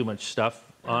laying too much stuff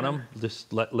on them.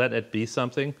 Just let it be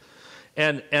something.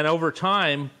 And over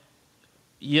time,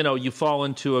 you fall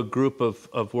into a group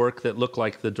of work that look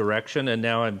like the direction, and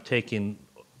now I'm taking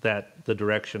the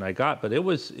direction I got. But it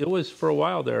was for a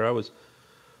while there.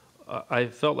 I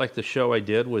felt like the show I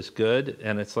did was good,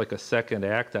 and it's like a second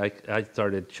act. I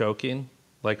started choking,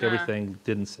 like everything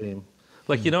didn't seem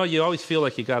like you always feel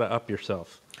like you got to up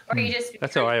yourself. Or you just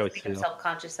That's how I always become feel.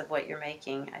 self-conscious of what you're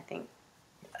making. I think.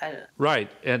 Right,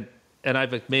 and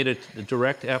I've made a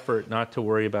direct effort not to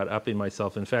worry about upping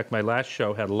myself. In fact, my last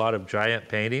show had a lot of giant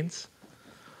paintings,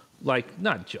 like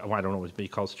I don't know what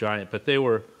it calls giant, but they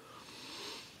were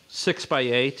 6 by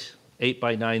 8, 8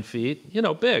 by 9 feet.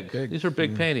 Big. These are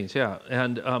big paintings, yeah.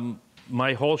 And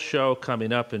my whole show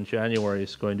coming up in January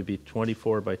is going to be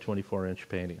 24 by 24 inch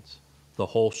paintings. The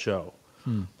whole show.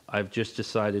 I've just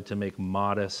decided to make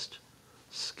modest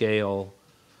scale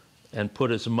and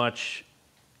put as much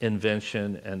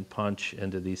invention and punch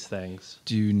into these things.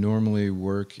 Do you normally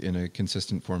work in a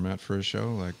consistent format for a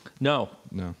show? No,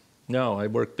 I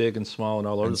work big and small and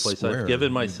all over And the place. square. I've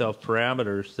given myself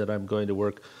parameters that I'm going to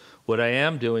work. What I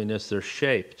am doing is they're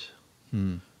shaped.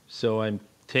 So I'm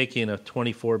taking a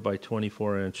 24 by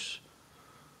 24 inch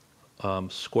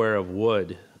square of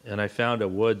wood, and I found a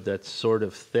wood that's sort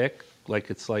of thick,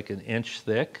 it's like an inch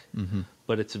thick,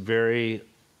 but it's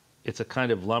a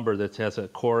kind of lumber that has a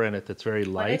core in it that's very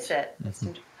light. What is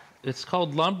it? It's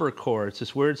called lumber core. It's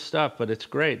this weird stuff, but it's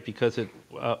great because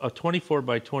a 24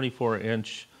 by 24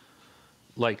 inch,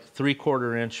 like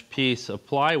 3/4 inch piece of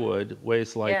plywood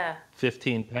weighs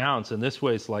 15 pounds, and this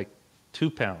weighs 2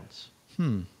 pounds.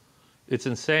 It's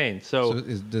insane. So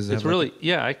does it it's have really,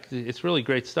 it's really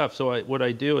great stuff. So what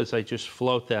I do is I just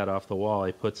float that off the wall.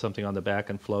 I put something on the back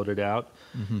and float it out,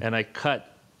 and I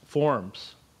cut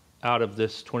forms out of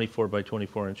this 24 by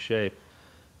 24 inch shape.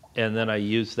 And then I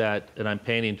use that, and I'm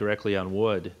painting directly on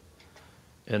wood.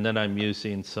 And then I'm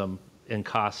using some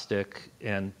encaustic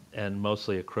and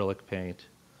mostly acrylic paint.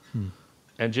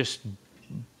 And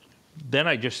then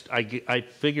I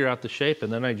figure out the shape,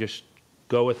 and then I just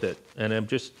go with it. And I'm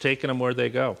just taking them where they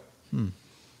go.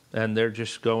 And they're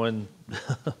just going,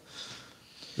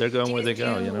 they're going where they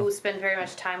go, Do you spend very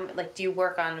much time, do you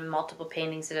work on multiple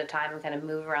paintings at a time and kind of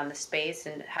move around the space?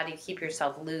 And how do you keep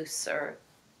yourself loose? Or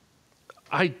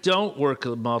I don't work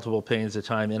multiple paintings at a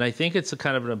time, and I think it's a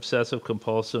kind of an obsessive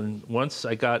compulsion. Once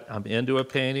I'm into a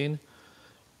painting,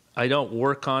 I don't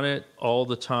work on it all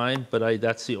the time, but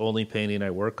that's the only painting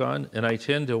I work on, and I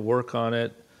tend to work on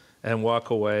it and walk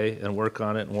away and work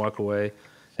on it and walk away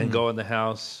and go in the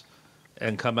house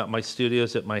and come out. My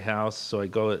studio's at my house, so I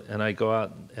go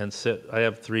out and sit. I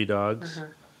have 3 dogs.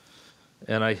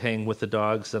 And I hang with the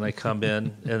dogs, and I come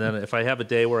in, and then if I have a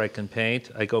day where I can paint,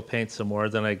 I go paint some more.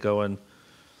 Then I go and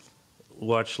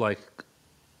watch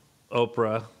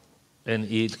Oprah and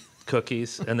eat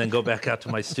cookies, and then go back out to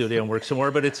my studio and work some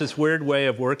more. But it's this weird way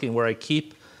of working where I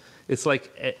keep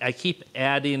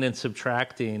adding and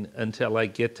subtracting until I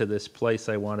get to this place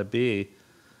I want to be.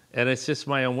 And it's just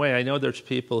my own way. I know there's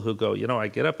people who go, I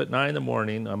get up at 9 in the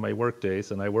morning on my work days,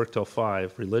 and I work till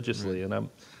 5 religiously, and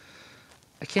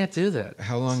I can't do that.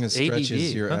 How long a stretch ADD,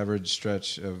 is your average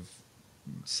stretch of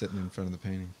sitting in front of the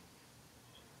painting?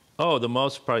 Oh, the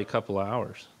most probably a couple of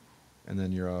hours. And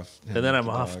then you're off. And then I'm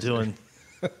off doing,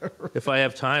 if I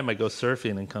have time, I go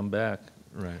surfing and come back.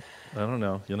 Right. I don't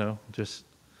know, just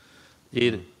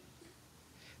eat it.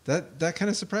 That kind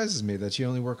of surprises me that you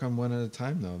only work on one at a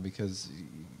time, though, because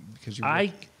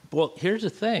you. Well, here's the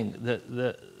thing.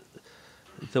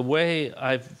 The way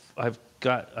I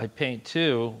paint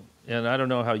too, and I don't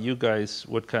know how you guys,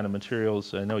 what kind of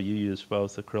materials. I know you use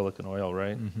both acrylic and oil,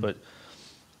 right? But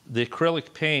the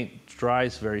acrylic paint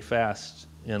dries very fast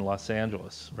in Los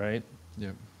Angeles, right?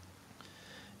 Yeah.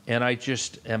 And I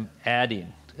just am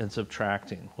adding and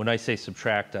subtracting. When I say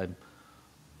subtract, I'm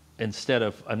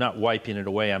not wiping it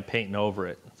away, I'm painting over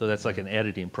it. So that's like an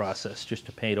editing process, just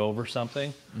to paint over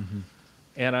something.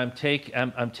 And I'm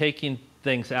taking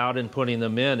things out and putting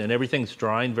them in, and everything's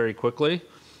drying very quickly.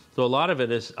 So a lot of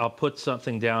it is I'll put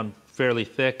something down fairly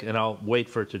thick, and I'll wait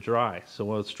for it to dry. So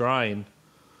while it's drying,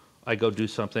 I go do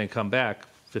something and come back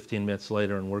 15 minutes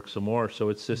later and work some more. So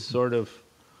it's this sort of,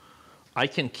 I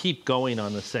can keep going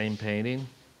on the same painting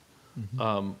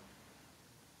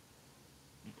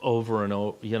over and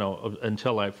over,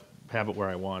 until I have it where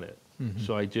I want it.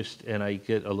 So I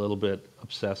get a little bit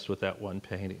obsessed with that one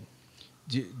painting.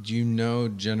 Do you know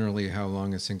generally how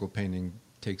long a single painting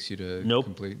takes you to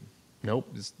complete?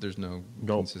 Nope. There's no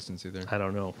consistency there? I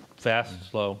don't know. Fast,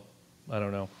 slow, I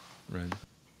don't know. Right.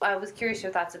 I was curious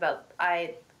your thoughts about,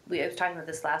 I was talking about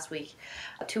this last week.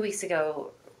 2 weeks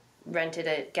ago, rented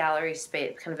a gallery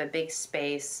space, kind of a big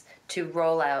space, to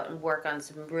roll out and work on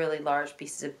some really large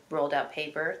pieces of rolled out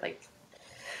paper.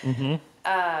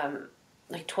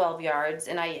 like 12 yards,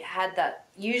 and I had that.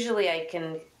 Usually I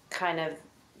can kind of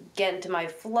get into my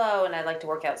flow, and I like to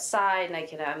work outside,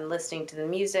 and I'm listening to the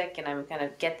music, and I'm kind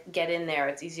of get in there.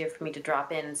 It's easier for me to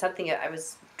drop in. And something I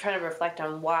was trying to reflect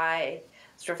on why. I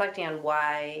was reflecting on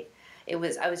why it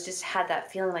was. I was just had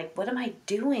that feeling like, what am I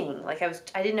doing? Like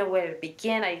I didn't know where to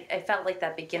begin. I felt like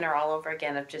that beginner all over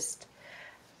again of just.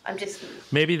 I'm just.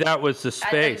 Maybe that was the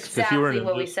space because you were in Exactly a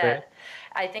what new we space. said.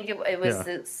 I think it was Yeah.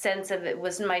 the sense of it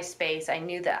wasn't my space. I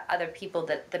knew that other people,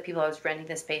 that the people I was renting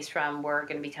the space from, were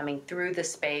going to be coming through the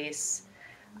space.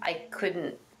 I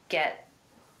couldn't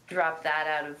drop that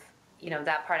out of,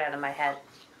 that part out of my head.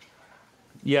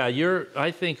 Yeah,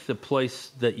 I think the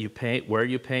place that you paint, where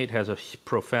you paint, has a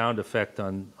profound effect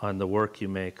on the work you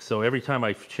make. So every time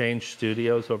I've changed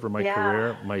studios over my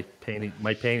career, my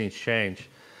paintings change.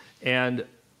 And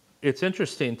it's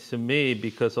interesting to me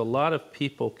because a lot of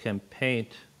people can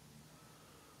paint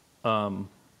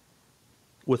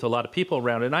with a lot of people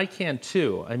around, and I can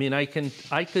too. I mean, I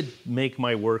could make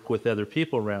my work with other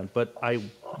people around, but I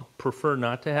prefer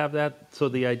not to have that. So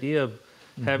the idea of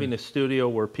having a studio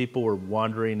where people were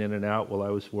wandering in and out while I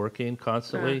was working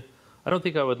constantly, I don't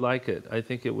think I would like it. I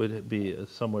think it would be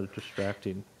somewhat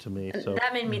distracting to me. So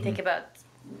that made me think about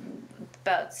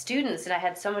students, and I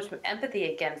had so much empathy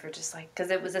again for just like,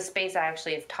 because it was a space I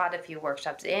actually have taught a few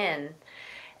workshops in,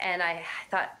 and I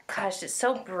thought, gosh, it's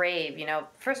so brave,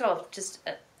 first of all, just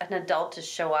an adult to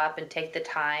show up and take the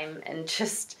time and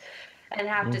just and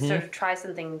have to sort of try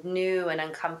something new and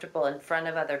uncomfortable in front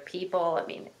of other people. I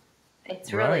mean,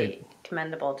 it's really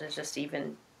commendable to just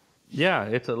even. Yeah,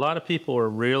 it's a lot of people are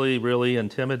really, really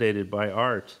intimidated by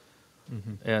art,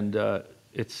 and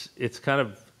it's kind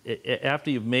of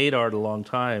after you've made art a long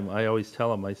time. I always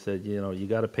tell them, I said, you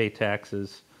got to pay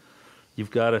taxes,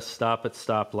 you've got to stop at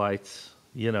stoplights,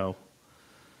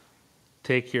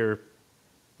 take your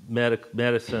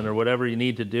medicine or whatever you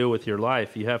need to do with your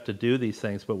life. You have to do these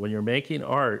things, but when you're making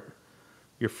art,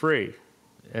 you're free,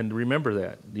 and remember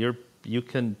that you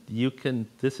can.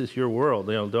 This is your world.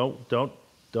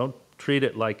 Don't treat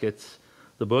it like it's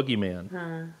the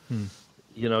boogeyman.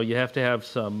 You have to have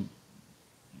some.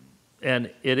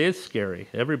 And it is scary.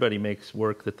 Everybody makes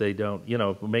work that they don't.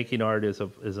 Making art is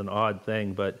an odd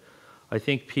thing, but I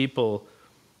think people,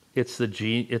 it's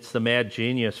the mad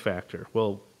genius factor.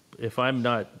 Well, if I'm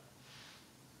not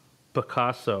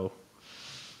Picasso,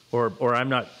 or I'm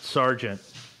not Sargent,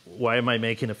 why am I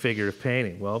making a figurative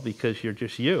painting? Well, because you're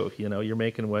just you. You're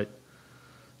making what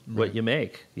you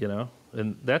make.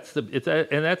 And that's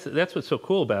what's so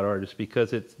cool about art, is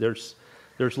because there's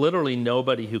literally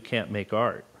nobody who can't make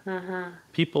art.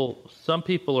 Some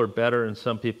people are better and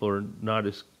some people are not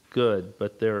as good,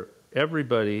 but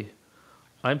everybody.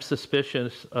 I'm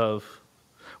suspicious of.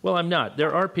 Well, I'm not.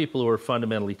 There are people who are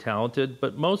fundamentally talented,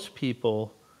 but most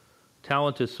people,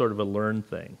 talent is sort of a learned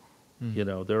thing. There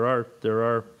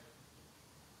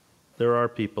are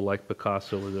people like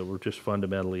Picasso that were just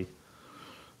fundamentally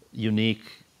unique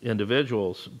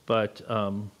individuals. But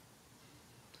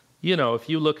if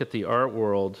you look at the art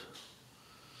world,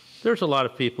 there's a lot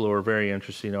of people who are very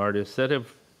interesting artists that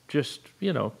have just,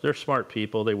 they're smart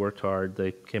people. They worked hard.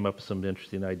 They came up with some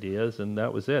interesting ideas, and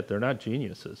that was it. They're not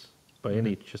geniuses by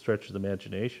any stretch of the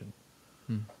imagination.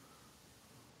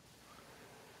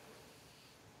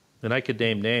 And I could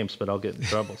name names, but I'll get in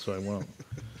trouble, so I won't.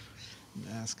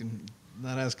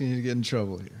 Not asking you to get in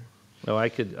trouble here. No, I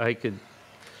could.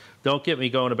 Don't get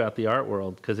me going about the art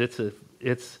world, because I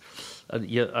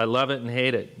love it and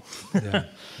hate it.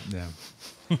 Yeah.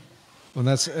 Well,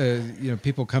 that's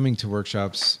people coming to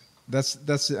workshops.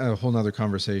 That's a whole nother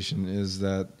conversation. Is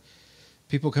that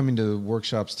people coming to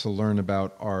workshops to learn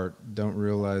about art don't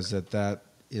realize that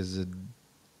is a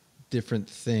different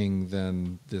thing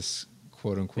than this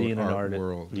quote unquote art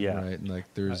world, right? And like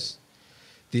there's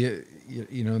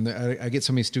I get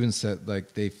so many students that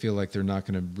like they feel like they're not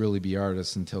going to really be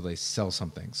artists until they sell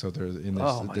something. So they're in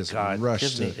this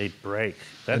rush. Give me a break.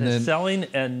 Selling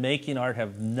and making art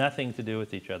have nothing to do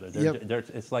with each other.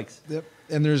 It's like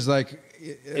and there's like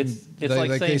it's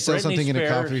like saying they sell Britney something in a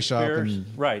coffee shop Spears,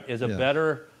 and right is a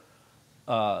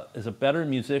better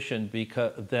musician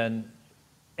than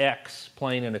X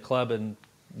playing in a club in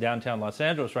downtown Los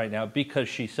Angeles right now because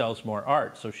she sells more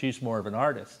art. So she's more of an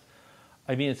artist.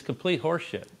 I mean, it's complete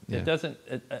horseshit. Yeah. It doesn't,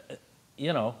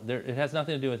 it has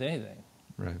nothing to do with anything.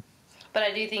 Right. But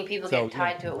I do think people get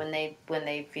tied to it when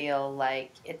they feel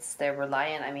like they're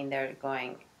reliant. I mean, they're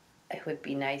going, it would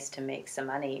be nice to make some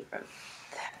money from.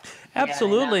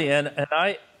 Absolutely,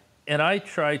 I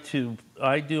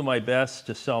do my best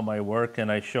to sell my work,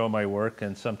 and I show my work,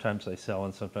 and sometimes I sell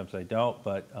and sometimes I don't.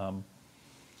 But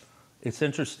it's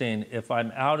interesting. If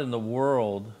I'm out in the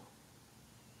world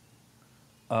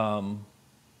and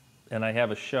I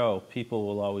have a show, people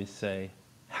will always say,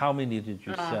 how many did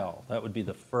you sell? That would be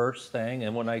the first thing.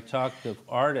 And when I talk to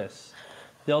artists,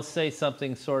 they'll say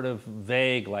something sort of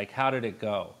vague, like, how did it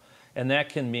go? And that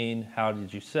can mean, how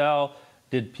did you sell?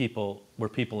 Were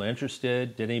people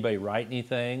interested? Did anybody write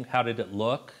anything? How did it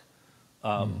look?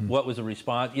 What was the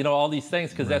response? You know, all these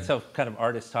things, because that's how kind of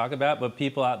artists talk about. But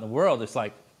people out in the world, it's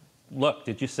like, look,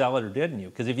 did you sell it or didn't you?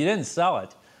 Because if you didn't sell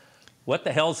it, what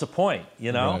the hell's the point,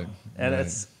 you know? And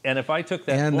if I took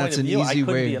that point of view, I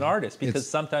couldn't be an artist, because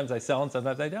sometimes I sell and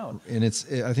sometimes I don't. And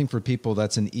I think for people,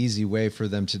 that's an easy way for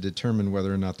them to determine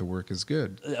whether or not the work is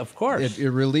good. Of course. It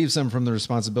relieves them from the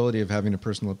responsibility of having a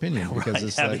personal opinion, because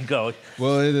it's like,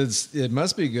 well, it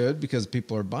must be good because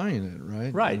people are buying it,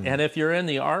 right? Right. And if you're in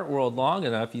the art world long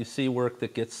enough, you see work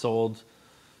that gets sold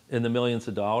in the millions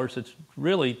of dollars. It's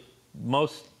really,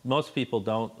 most people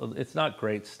don't, it's not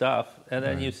great stuff. And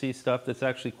then you see stuff that's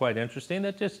actually quite interesting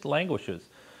that just languishes.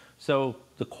 So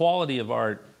the quality of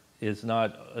art is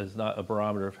not a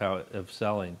barometer of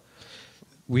selling.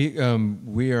 We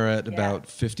are at about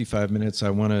 55 minutes. I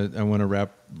want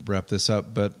to wrap this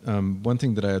up, but one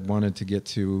thing that I had wanted to get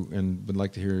to and would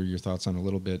like to hear your thoughts on a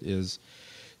little bit is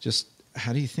just,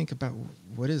 how do you think about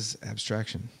what is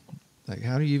abstraction? Like,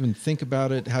 how do you even think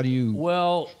about it? How do you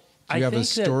do you have a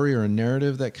story or a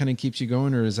narrative that kind of keeps you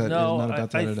going, or is that not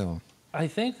about that at all? I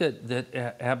think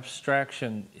that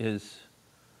abstraction is,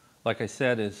 like I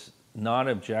said, is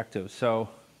non-objective. So,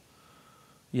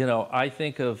 you know, I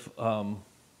think of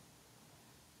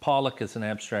Pollock as an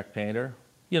abstract painter.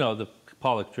 You know, the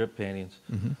Pollock drip paintings.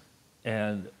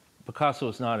 And Picasso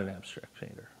is not an abstract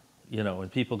painter. You know,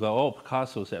 and people go, oh,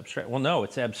 Picasso's abstract. Well, no,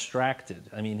 it's abstracted.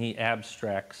 I mean, he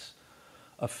abstracts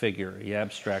a figure. He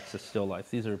abstracts a still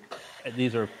life. These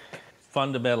are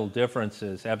fundamental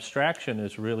differences. Abstraction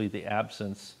is really the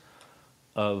absence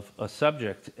of a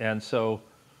subject. And so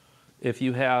if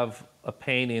you have a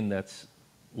painting that's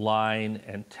line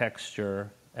and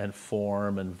texture and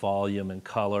form and volume and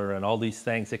color and all these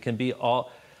things, it can be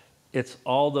it's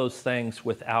all those things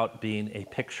without being a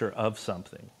picture of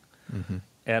something.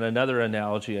 And another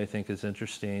analogy I think is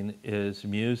interesting is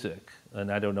music.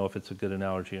 And I don't know if it's a good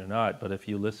analogy or not, but if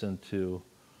you listen to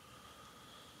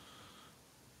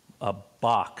a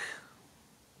Bach,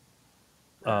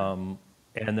 and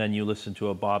then you listen to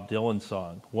a Bob Dylan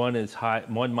song,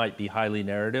 one might be highly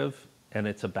narrative and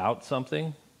it's about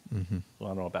something. Well, I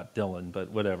don't know about Dylan, but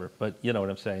whatever. But you know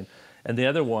what I'm saying. And the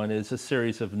other one is a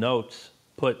series of notes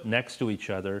put next to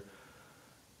each other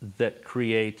that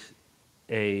create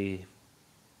a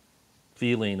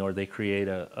feeling, or they create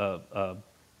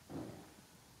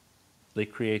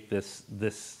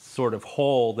this sort of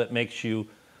whole that makes you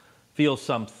feel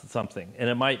something.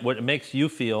 And what it makes you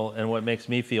feel and what makes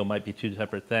me feel might be two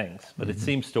separate things, but it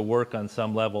seems to work on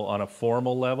some level, on a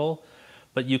formal level.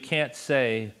 But you can't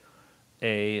say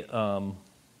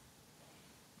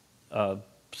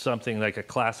something like a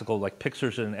classical, like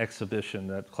Pictures in an Exhibition,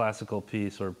 that classical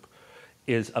piece, or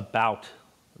is about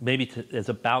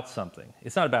something.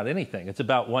 It's not about anything. It's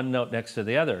about one note next to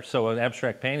the other. So an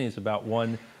abstract painting is about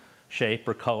one shape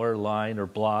or color, line or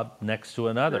blob next to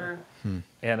another.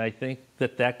 And I think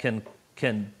that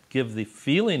can give the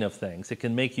feeling of things. It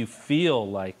can make you feel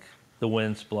like the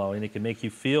wind's blowing. It can make you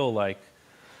feel like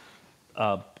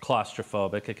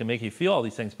claustrophobic. It can make you feel all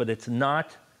these things, but it's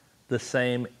not the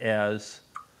same as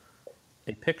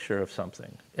a picture of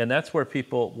something. And that's where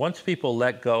once people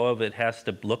let go of it has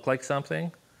to look like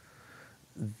something,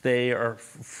 they are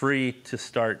free to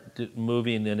start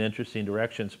moving in interesting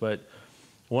directions. But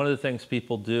one of the things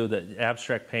people do that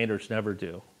abstract painters never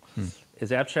do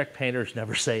is abstract painters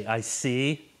never say, I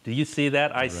see. Do you see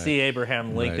that? I see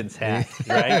Abraham Lincoln's hat,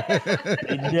 right?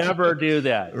 They never do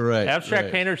that.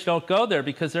 Abstract painters don't go there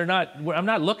because I'm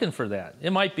not looking for that.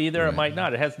 It might be there, it might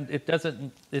not.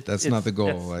 That's not the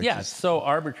goal. It's so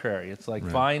arbitrary. It's like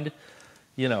find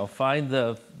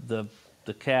the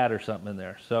cat or something in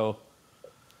there. So,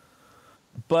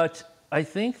 but I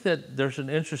think that there's an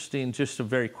interesting,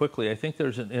 very quickly, I think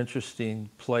there's an interesting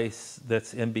place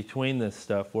that's in between this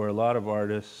stuff where a lot of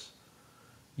artists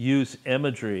use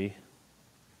imagery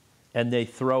and they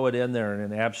throw it in there in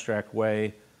an abstract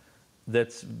way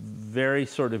that's very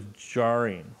sort of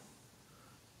jarring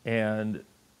and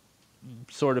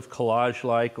sort of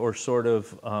collage-like, or sort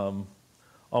of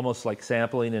almost like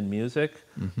sampling in music.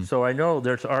 So I know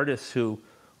there's artists who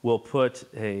will put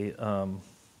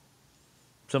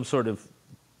some sort of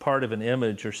part of an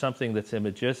image or something that's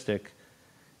imagistic,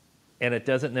 and it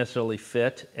doesn't necessarily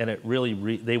fit, and it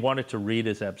really they want it to read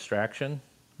as abstraction.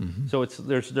 So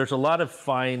there's a lot of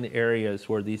fine areas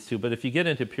where these two, but if you get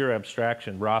into pure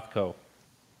abstraction, Rothko,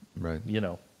 Right. you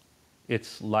know,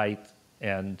 it's light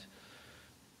and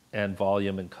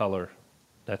volume and color.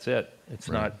 That's it. It's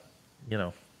not, you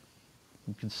know,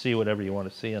 you can see whatever you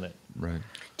want to see in it. Right.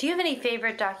 Do you have any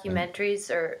favorite documentaries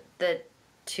or that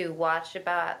to watch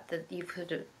about that you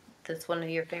could? That's one of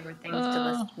your favorite things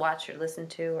to watch or listen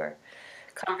to, or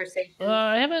conversation.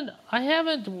 I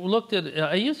haven't looked at.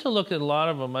 I used to look at a lot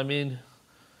of them. I mean,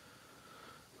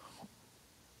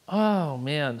 oh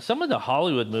man, some of the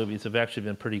Hollywood movies have actually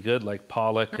been pretty good, like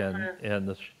Pollock and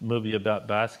the movie about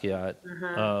Basquiat.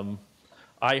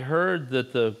 I heard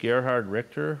that the Gerhard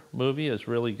Richter movie is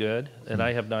really good, and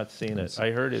I have not seen it.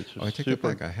 I heard it's I take super.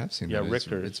 that back. I have seen Yeah, that.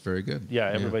 Richter. It's very good. Yeah,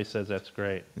 everybody says that's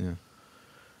great. Yeah.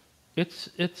 It's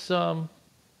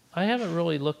I haven't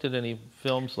really looked at any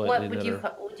films lately.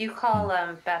 What would you call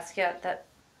Basquiat that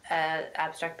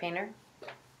abstract painter?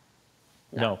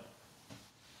 No.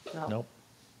 Nope.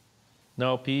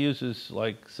 Nope. He uses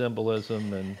like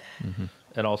symbolism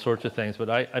and all sorts of things, but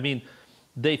I mean,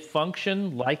 they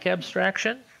function like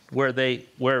abstraction, where the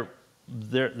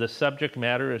subject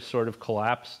matter is sort of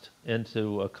collapsed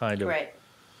into a kind of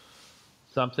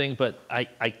something. But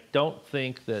I don't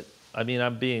think that. I mean,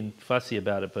 I'm being fussy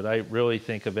about it, but I really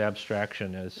think of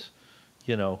abstraction as,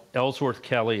 you know, Ellsworth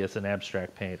Kelly is an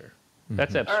abstract painter.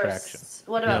 That's abstraction.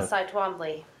 What about Cy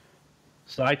Twombly?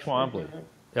 Cy Twombly,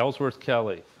 Ellsworth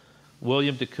Kelly,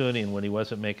 William de Kooning when he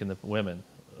wasn't making the women,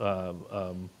 all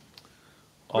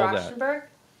Rauschenberg?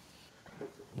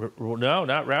 that. No,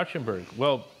 not Rauschenberg.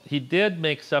 Well, he did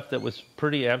make stuff that was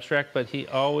pretty abstract, but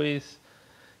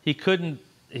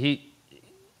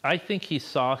I think he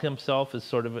saw himself as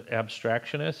sort of an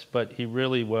abstractionist, but he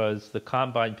really was. The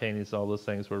Combine paintings, all those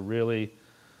things were really.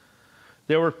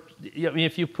 I mean,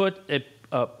 if you put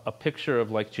a picture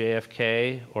of like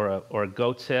JFK or a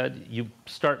goat's head, you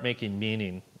start making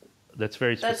meaning. That's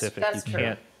very specific. That's you true.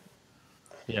 can't.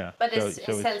 Yeah. But his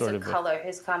sense sort of color,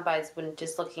 his Combines, when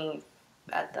just looking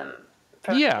at them.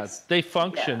 They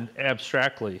function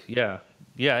abstractly. Yeah,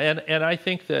 and I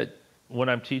think that when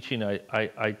I'm teaching,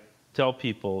 I tell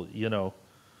people, you know,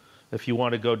 if you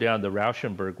want to go down the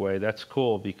Rauschenberg way, that's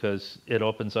cool because it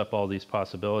opens up all these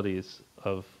possibilities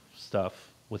of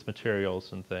stuff with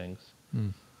materials and things.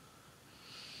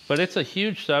 But it's a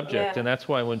huge subject, and that's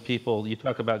why when you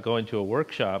talk about going to a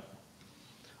workshop,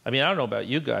 I mean, I don't know about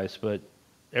you guys, but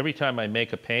every time I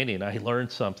make a painting, I learn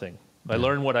something. I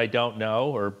learn what I don't know,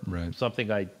 or something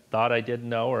I thought I didn't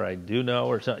know, or I do know,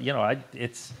 or something. You know,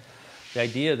 it's the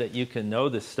idea that you can know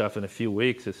this stuff in a few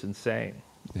weeks is insane.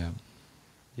 Yeah.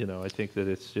 You know, I think that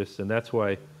it's just, and that's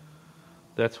why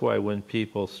when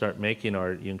people start making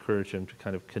art, you encourage them to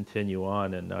kind of continue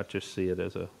on and not just see it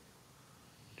as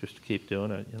just keep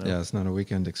doing it. You know? Yeah, it's not a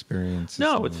weekend experience.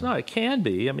 No, it's not. It can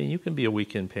be. I mean, you can be a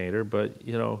weekend painter, but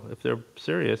you know, if they're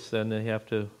serious, then they have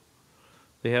to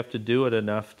do it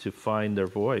enough to find their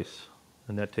voice,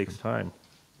 and that takes time.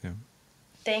 Yeah.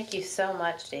 Thank you so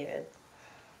much, David.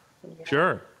 Yeah.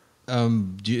 Sure.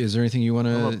 Is there anything you want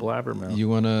to? I'm a blabbermouth.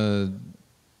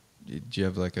 Do you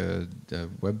have like a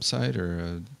website or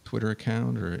a Twitter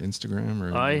account or Instagram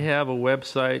or? I have a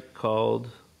website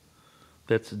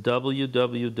that's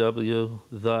www.the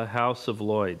House of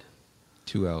Lloyd.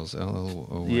 2 L's,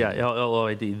 LLOYD. Yeah,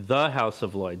 LLOYD, The House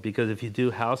of Lloyd. Because if you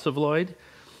do House of Lloyd,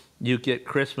 you get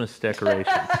Christmas decorations.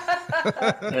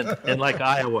 and like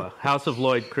Iowa, House of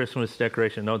Lloyd Christmas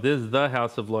decoration. No, this is the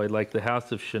House of Lloyd, like the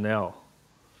House of Chanel.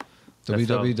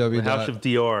 www. The House of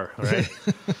Dior, right?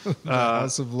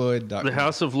 thehouseoflloyd.com.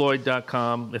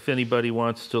 Thehouseoflloyd.com, if anybody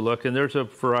wants to look. And there's a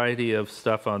variety of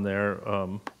stuff on there.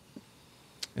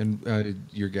 And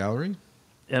your gallery?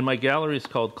 And my gallery is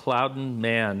called Clouden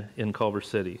Man in Culver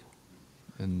City.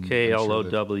 And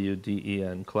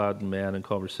Klowden, Clouden Man in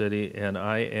Culver City. And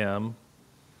I am,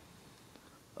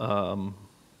 I'm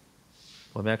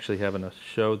actually having a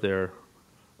show there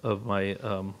of my,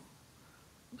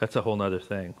 that's a whole nother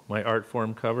thing. My art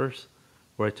form covers,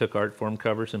 where I took art form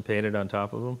covers and painted on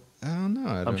top of them. Oh, no.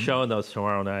 I'm showing those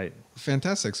tomorrow night.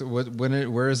 Fantastic. So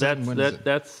where is that?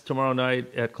 That's tomorrow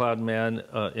night at Clouden Man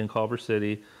in Culver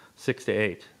City, 6 to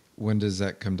 8. When does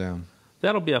that come down?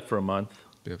 That'll be up for a month.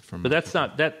 But that's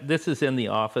not that. This is in the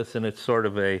office, and it's sort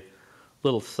of a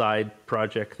little side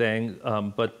project thing.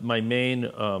 But my main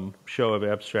show of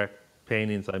abstract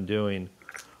paintings I'm doing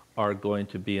are going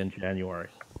to be in January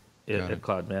at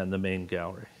Cloud Man, the main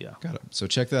gallery. Yeah. Got it. So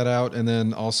check that out, and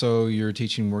then also you're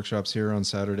teaching workshops here on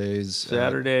Saturdays.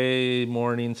 Saturday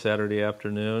morning, Saturday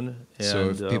afternoon. And,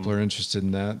 so if people are interested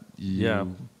in that,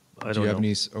 I don't know. Do you have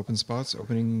any openings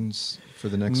for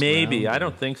the next Maybe. round? I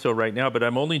don't think so right now, but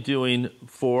I'm only doing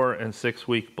 4 and 6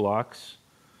 week blocks.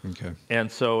 Okay.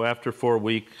 And so after 4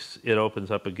 weeks, it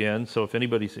opens up again. So if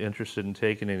anybody's interested in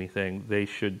taking anything, they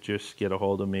should just get a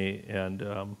hold of me, and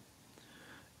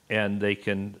they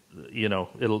can,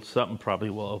 something probably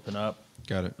will open up.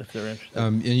 Got it. If they're interested.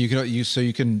 And you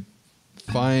can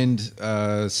find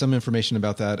some information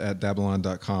about that at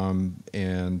Babylon.com,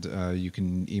 and you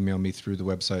can email me through the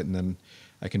website, and then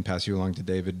I can pass you along to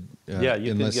David. Yeah,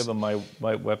 you can give them my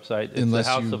website. It's the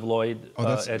House of Lloyd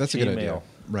that's at a Gmail. good idea.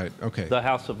 Right, okay. The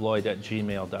House of Lloyd at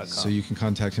gmail.com. So you can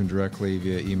contact him directly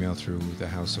via email through the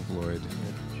House of Lloyd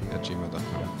at gmail.com.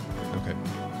 Yeah. Okay.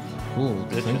 Cool.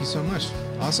 Thank you so much.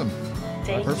 Awesome.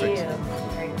 Thank Perfect. you.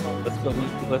 Very cool.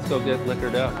 Let's go get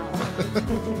liquored out.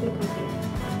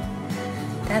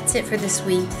 That's it for this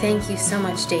week. Thank you so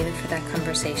much, David, for that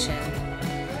conversation.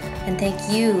 And thank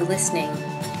you listening.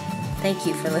 Thank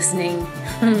you for listening.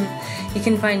 You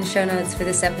can find show notes for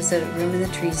this episode at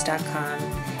roominthetrees.com,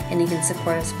 and you can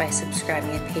support us by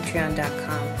subscribing at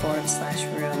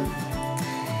patreon.com/room.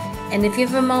 And if you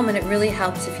have a moment, it really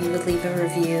helps if you would leave a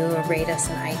review or rate us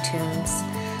on iTunes.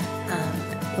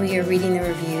 We are reading the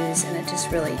reviews, and it just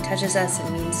really touches us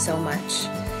and means so much.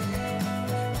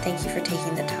 Thank you for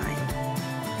taking the time.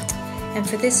 And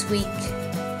for this week,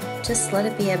 just let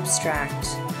it be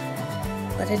abstract.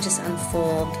 Let it just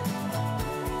unfold,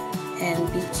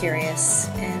 and be curious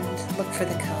and look for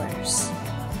the colors.